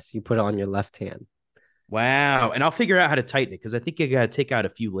right-handed, yes, you put it on your left hand. Wow. And I'll figure out how to tighten it because I think you gotta take out a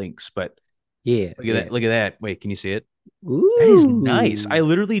few links. But Yeah, look at yeah. that. Look at that. Wait, can you see it? That is nice. I Ooh.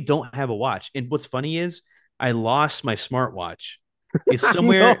 literally don't have a watch. And what's funny is I lost my smartwatch. It's I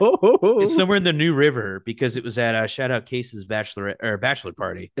somewhere. It's know. somewhere in the New River because it was at shout out Case's bachelor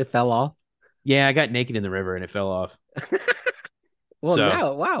party. It fell off. Yeah, I got naked in the river and it fell off. Well, So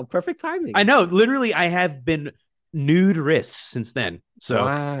now, wow, perfect I timing. know, literally, I have been nude wrists since then.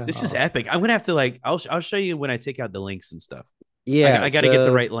 So this is Wow. epic. I'm gonna have to like, I'll show you when I take out the links and stuff. Yeah, I got to get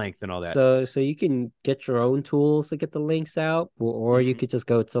the right length and all that. so you can get your own tools to get the links out, or you Mhm. could just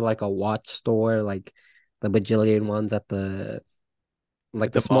go to like a watch store, like the bajillion ones at the like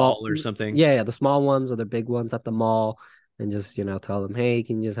At the the small, mall or something. yeah, yeah, the small ones or the big ones at the mall, and just tell them, hey,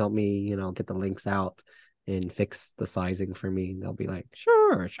 can you just help me, get the links out and fix the sizing for me? And they'll be like,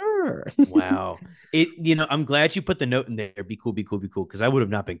 sure, sure. Wow. I'm glad you put the note in there. Be cool, be cool, be cool. Because I would have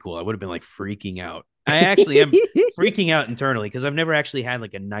not been cool. I would have been like freaking out. I actually am freaking out internally because I've never actually had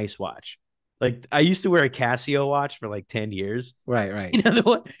like a nice watch. Like I used to wear a Casio watch for like 10 years. Right, right. The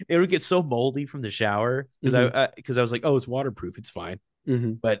one it would get so moldy from the shower because Hmm. I was like, oh, it's waterproof, it's fine.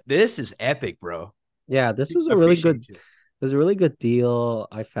 Hmm. But this is epic, bro. Yeah, this was a really good. Appreciate you. It was a really good deal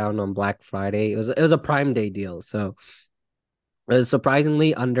I found on Black Friday. It was a Prime Day deal, so it was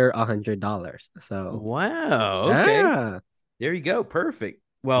surprisingly under $100. So Wow. Okay. yeah. There you go. Perfect.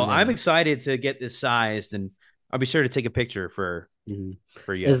 Well, I'm Yeah. excited to get this sized and I'll be sure to take a picture Mhm.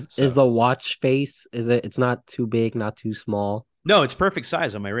 for you. Is So the watch face? It's not too big, not too small? no, it's perfect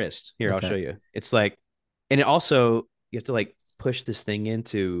size on my wrist. Here, I'll show Okay. you. It's like, and it also you have to like push this thing in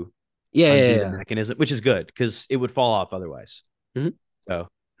to Yeah, yeah, undo the yeah. mechanism, which is good because it would fall off otherwise. Mhm. So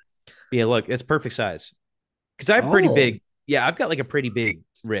yeah, look, it's perfect size. Because I have pretty Oh, big, yeah, I've got like a pretty big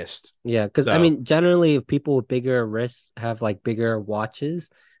wrist. yeah. Because I So mean, generally, if people with bigger wrists have like bigger watches,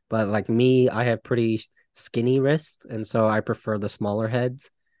 but like me, I have pretty skinny wrists, and so I prefer the smaller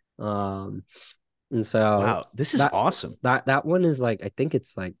heads. Um, and so wow, this is that awesome. that one is like I think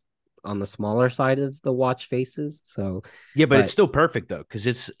it's like on the smaller side of the watch faces. So, Yeah, but it's but still perfect though, because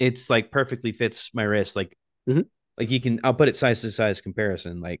it's like perfectly fits my wrist. mhm, Like you can I'll put it size to size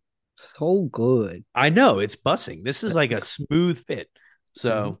comparison. Like so good. I know it's bussing. This is like a smooth fit. Mhm.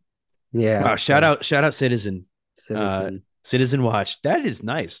 So Yeah. wow, So shout out Citizen. Uh Citizen. Citizen Watch. That is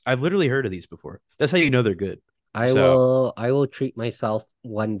nice. I've literally heard of these before. That's how you know they're good. I So will I will treat myself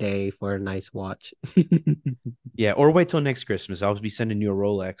one day for a nice watch. yeah, or wait till next Christmas. I'll be sending you a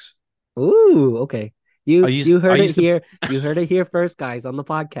Rolex. Ooh, okay. You I'll heard it use the here. You heard it here first, guys, on the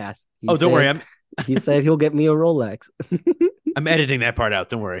podcast. He Oh, don't worry. said he said he'll get me a Rolex. I'm editing that part out.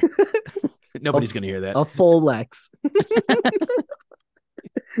 Don't worry. A, Nobody's gonna hear that. a full Lex.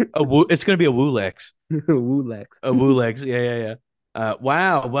 It's gonna be a Wulex. Wolex. A Wulex. Yeah, yeah, yeah.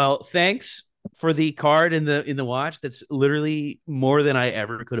 Wow. Well, thanks for the card in the watch. That's literally more than I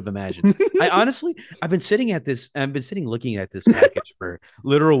ever could have imagined. I honestly, I've been sitting looking at this package for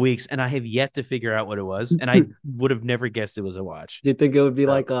literal weeks, and I have yet to figure out what it was. And I Do would have never guessed it was a watch. you think it would be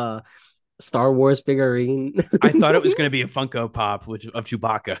So like a Star Wars figurine? I thought it was going to be a Funko Pop, which of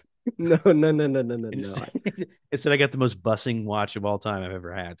Chewbacca. No, no, no, no, no, no, no. Instead, I got the most bussing watch of all time I've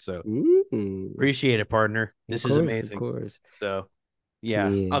ever had. So Mm, appreciate it, partner. of This is course, of amazing. course. So yeah,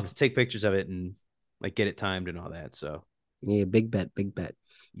 I'll Yeah, have to take pictures of it and like get it timed and all that. So yeah, big bet, big bet.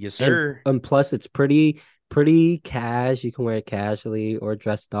 yes, And sir. plus it's pretty cash. You can wear it casually or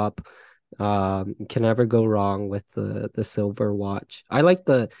dressed up. You can never go wrong with the silver watch. I like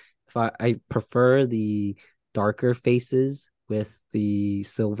the I prefer the darker faces with the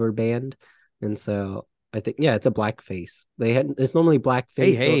silver band, and so I think yeah, it's a black face. It's normally black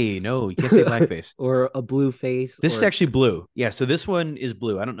Hey, face or hey, no, you can't say blackface. or a blue face This is or actually blue. Yeah, so this one is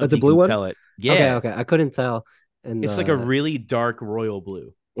blue. I don't know if it's a you blue can one. tell it. Okay, Yeah, okay, I couldn't tell. And it's like a really dark royal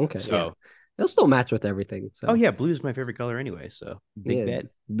blue. okay, yeah, So, it'll still match with everything. oh So yeah, blue is my favorite color anyway. So, big yeah, bet.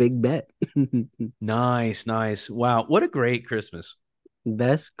 big bet. Nice, nice. Wow, what a great Christmas.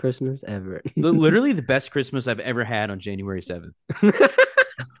 Best Christmas ever. Literally the best Christmas I've ever had on January 7th.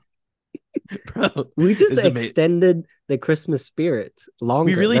 Bro, We just it's amazing. extended the Christmas spirit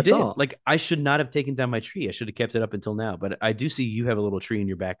We longer. really That's did. all. Like, I should not have taken down my tree. I should have kept it up until now. But I do see you have a little tree in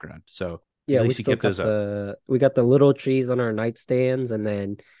your background. So at Yeah, least you kept those up. we got the little trees on our nightstands, and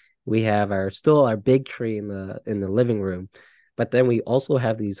then we have our big tree in the living room. But then we also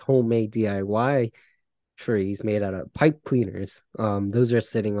have these homemade DIY trees made out of pipe cleaners. Those are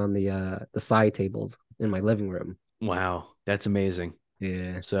sitting on the side tables in my living room. Wow, that's amazing.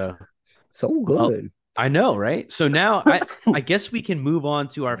 Yeah, So, so well, good. I know, right? So now I guess we can move on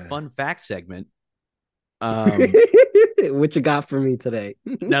to our fun fact segment. Um, What you got for me today?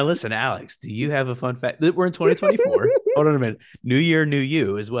 Now listen, Alex, do you have a fun fact? We're in 2024. Hold on a minute. New year, new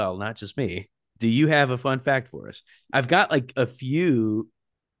you as well, not just me. Do you have a fun fact for us? I've got like a few,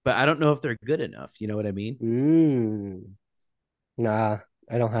 but I don't know if they're good enough. You know what I mean? Mm, nah,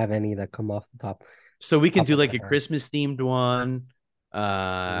 I don't have any that come off the So we can top do of my like a head. Christmas themed one.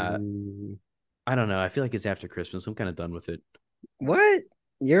 Mm, I don't know. I feel like it's after Christmas. I'm kind of done with it. what?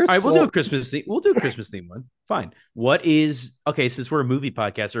 You're All right, we'll do a so Christmas theme. We'll do a Christmas theme one. Fine. What is okay? Since we're a movie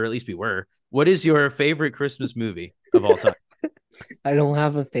podcast, or at least we were. What is your favorite Christmas movie of all time? I don't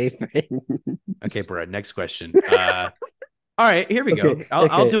have a favorite. Okay, Brad. Next question. All right, here we Okay, go.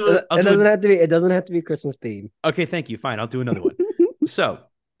 I'll okay. do it. I'll It do doesn't an. have to be. It doesn't have to be Christmas theme. Okay, thank you. Fine, I'll do another one. So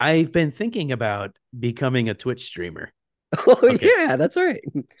I've been thinking about becoming a Twitch streamer. Oh Okay, yeah, that's right.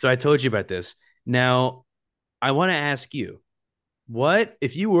 so I told you about this. Now I want to ask you, what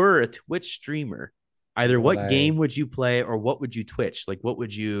if you were a Twitch streamer? Either Would what I? game would you play, or what would you Twitch? Like, what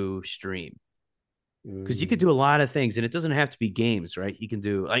would you stream? Because you could Mm, do a lot of things, and it doesn't have to be games, right? You can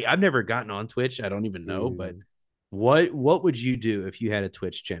do like I've never gotten on Twitch. I don't even know, but mm, what would you do if you had a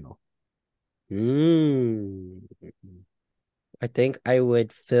Twitch channel? mm. I think I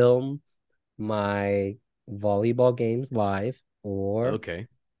would film my volleyball games live or Okay.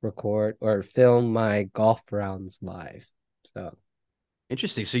 record or film my golf rounds live. So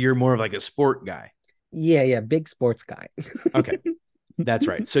Interesting. So you're more of like a sport guy. yeah, yeah, big sports guy. Okay. That's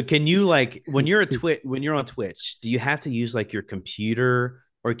right. So can you like when you're on Twitch, do you have to use like your computer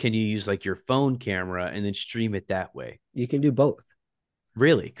or can you use like your phone camera and then stream it that way? You can do both.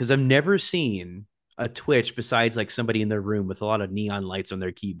 Really? Because I've never seen a Twitch besides like somebody in their room with a lot of neon lights on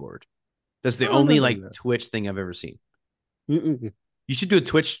their keyboard. That's the Oh no only no like no. Twitch thing I've ever seen. Mm-mm. You should do a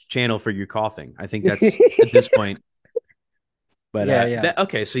Twitch channel for you coughing. I think that's at this point. But Yeah, yeah. that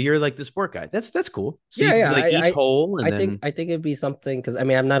okay, so you're like the sport guy. That's cool. So you Yeah, can do yeah. like each hole and I then think it'd be something because I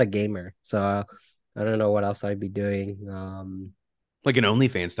mean I'm not a gamer, so I don't know what else I'd be doing. like an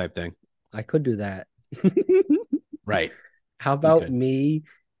OnlyFans type thing. I could do that. Right. How You about could. me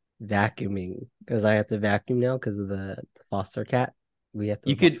vacuuming? Because I have to vacuum now because of the foster cat. We have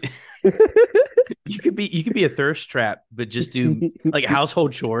You to. could you could be a thirst trap, but just do like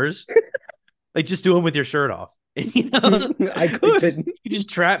household chores. Like just do them with your shirt off. You know, I like just could. you just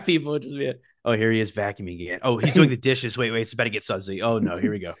trap people. Just be, oh, here he is vacuuming again. Oh, he's doing the dishes. Wait, wait, it's about to get sudsy. Oh no,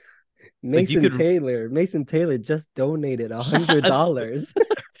 here we go. Like you could Mason Taylor just donated $100.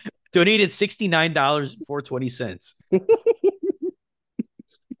 donated $69 and 420 cents.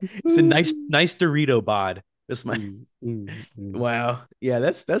 It's a nice Dorito bod. That's my Mm, mm, mm. wow. Yeah,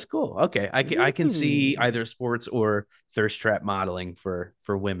 that's cool. Okay, I can see Mm. either sports or thirst trap modeling for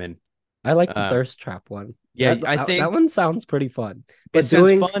women. I like the Uh, thirst trap one. yeah, I That think one sounds pretty fun. it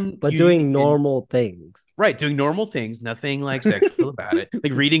sounds fun, But unique, doing and normal things. right, doing normal things, nothing like sexual about it.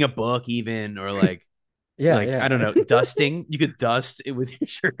 Like reading a book, even or Yeah, like I don't know, yeah. dusting. You could dust it with your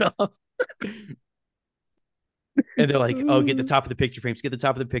shirt off, and they're like, "Oh, get the top of the picture frames. Get the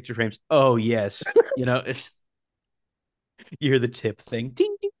top of the picture frames." Oh yes, it's you hear the tip thing.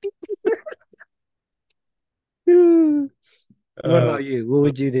 Ding, ding, ding. What Uh, about you? What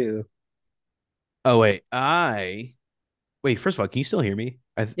would you do? oh wait, I wait. First of all, can you still hear me?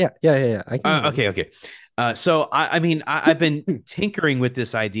 Yeah, yeah, yeah, yeah. I can hear Okay, okay. So I mean, I've been you. tinkering with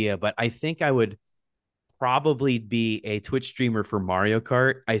this idea, but I think I would probably be a Twitch streamer for Mario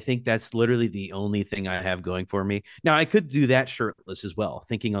Kart. I think that's literally the only thing I have going for me. Now, I could do that shirtless as well,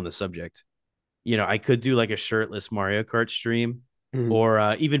 thinking on the subject. I could do like a shirtless Mario Kart stream. Mhm.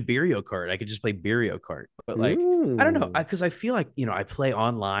 or even Beerio Kart. I could just play Beerio Kart. But like, I don't know, Mm. because I feel like I play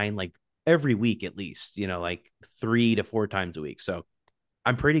online like every week at least. Like 3 to 4 times a week. So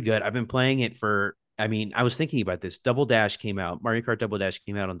I'm pretty good. I've been playing it for. I mean, I was thinking about this. Double Dash came out. Mario Kart Double Dash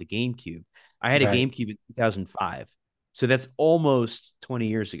came out on the GameCube. I had a Right. GameCube in 2005. So that's almost 20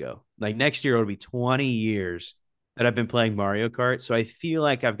 years ago. Like next year, it'll be 20 years that I've been playing Mario Kart. So I feel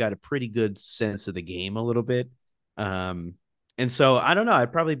like I've got a pretty good sense of the game a little bit. Um, and so I don't know.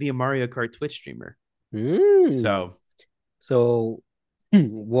 I'd probably be a Mario Kart Twitch streamer. Mm. So So,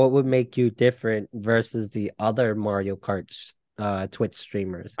 what would make you different versus the other Mario Kart Twitch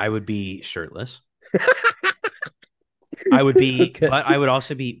streamers? I would be shirtless. I would be, Okay. but I would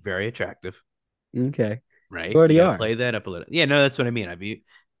also be very attractive. Okay. You Right? You already got to are. play that up a little. Yeah, no, that's what I mean.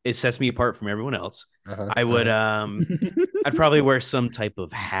 It sets me apart from everyone else. Uh-huh. I would, Uh-huh. I'd probably wear some type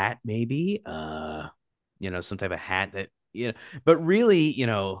of hat, maybe, some type of hat but really,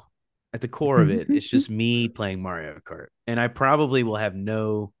 at the core of it, it's just me playing Mario Kart. And I probably will have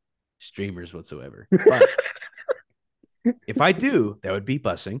no streamers whatsoever. But if I do, that would be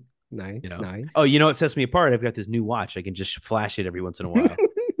bussing, you Nice, know. nice. Oh, what sets me apart? I've got this new watch. I can just flash it every once in a while.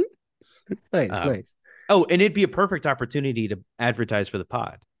 Nice, Um, nice. oh, and it'd be a perfect opportunity to advertise for the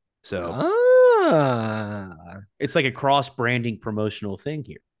pod. So Ah, it's like a cross branding promotional thing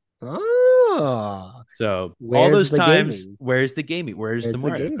here. ah. So all Where's those the times, gaming? where's the gaming? Where's the Where's the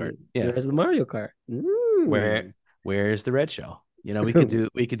Mario Kart? gaming? Yeah. Where's the Mario Kart? Where Mm. where's the red shell? We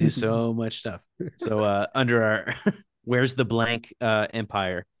could do so much stuff. So under our where's the blank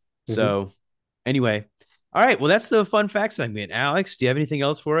empire. Mhm. So anyway, all right. Well, that's the fun fact segment. Alex, do you have anything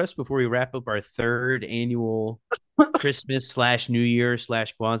else for us before we wrap up our third annual Christmas/New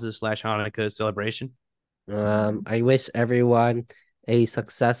Year/Kwanzaa/Hanukkah celebration? I wish everyone a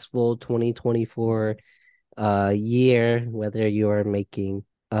successful 2024 year, whether you are making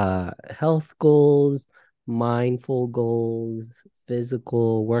health goals, mindful goals,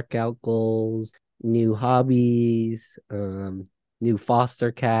 physical workout goals, new hobbies, new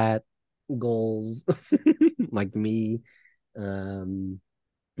foster cat goals like me, um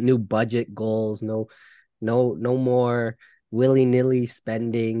new budget goals, no more willy-nilly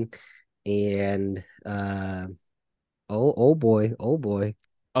spending and oh boy.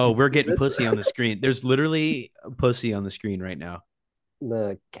 Oh, we're getting This pussy on the screen. There's literally a pussy on the screen right now.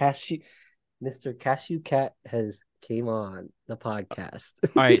 the cashew Mr. Cashew Cat has came on the podcast. All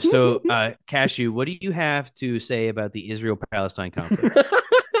right, so Cashew, what do you have to say about the Israel-Palestine conflict?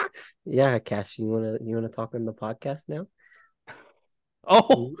 Yeah, Cashew, you wanna talk on the podcast now?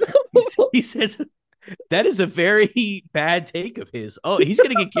 Oh, he says that is a very bad take of his. Oh, he's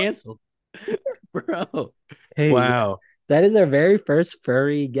gonna get canceled, bro. Hey, Wow. that is our very first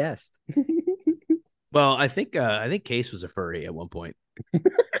furry guest. Well, I think Case was a furry at one point.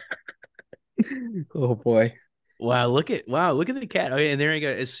 Oh boy. Wow, look at the cat. Okay, and there you go.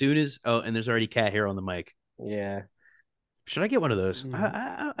 As soon as and there's already cat hair on the mic. Yeah. Should I get one of those? I Mm.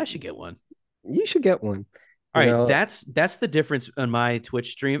 I, I should get one. You should get one. All You right, know, that's the difference on my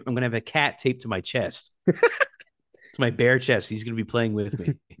Twitch stream. I'm gonna have a cat taped to my chest. It's my bare chest. He's gonna be playing with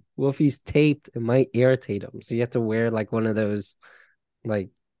me, well, if he's taped, it might irritate him. So you have to wear like one of those, like,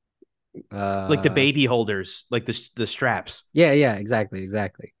 like the uh, baby holders, like the straps. yeah, yeah, exactly,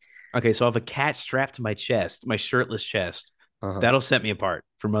 exactly. Okay, so I have a cat strapped to my chest, my shirtless chest. Uh-huh. That'll set me apart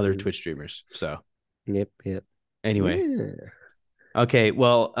from other Mhm. Twitch streamers. So Yep, yep. anyway, Yeah. okay,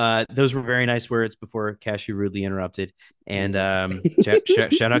 well, those were very nice words before Cashew rudely interrupted. And Yeah.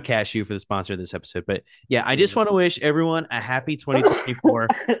 shout out Cashew for the sponsor of this episode. But yeah, I just Yeah. want to wish everyone a happy 2024.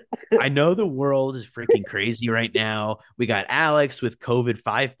 I know the world is freaking crazy right now. We got Alex with COVID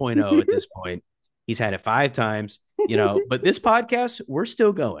 5.0 at this point. He's had it 5 times, but this podcast, we're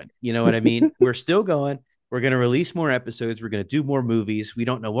still going. You know what I mean? We're still going. We're going to release more episodes. We're going to do more movies. We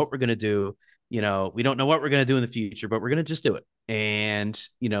don't know what we're going to do. We don't know what we're going to do in the future, but we're going to just do it. And,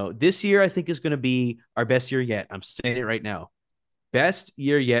 this year I think is going to be our best year yet. I'm saying it right now. Best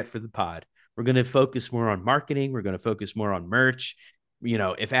year yet for the pod. We're going to focus more on marketing. We're going to focus more on merch.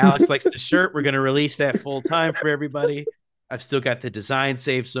 If Alex likes the shirt, we're going to release that full time for everybody. I've still got the design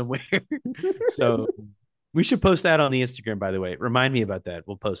saved somewhere. So we should post that on the Instagram, by the way. Remind me about that.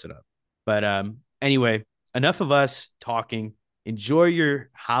 We'll post it up. But anyway, enough of us talking. Enjoy your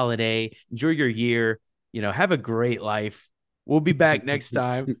holiday. Enjoy your year. Have a great life. We'll be back next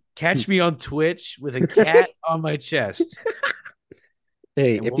time. Catch me on Twitch with a cat on my chest.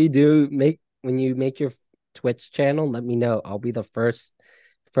 Hey, And if we'll you do when you make your Twitch channel, let me know. I'll be the first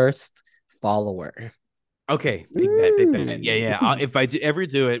follower. Okay, big bet. Yeah. If I ever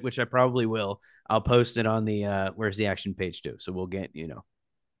do it, which I probably will, I'll post it on the Where's the Action page too. So we'll get,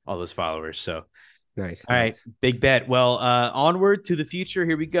 all those followers. So, Nice, all right, nice. big bet. Well, onward to the future.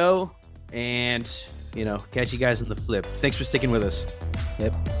 Here we go. And, catch you guys on the flip. Thanks for sticking with us.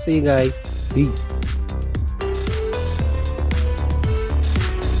 Yep. See you guys. Peace.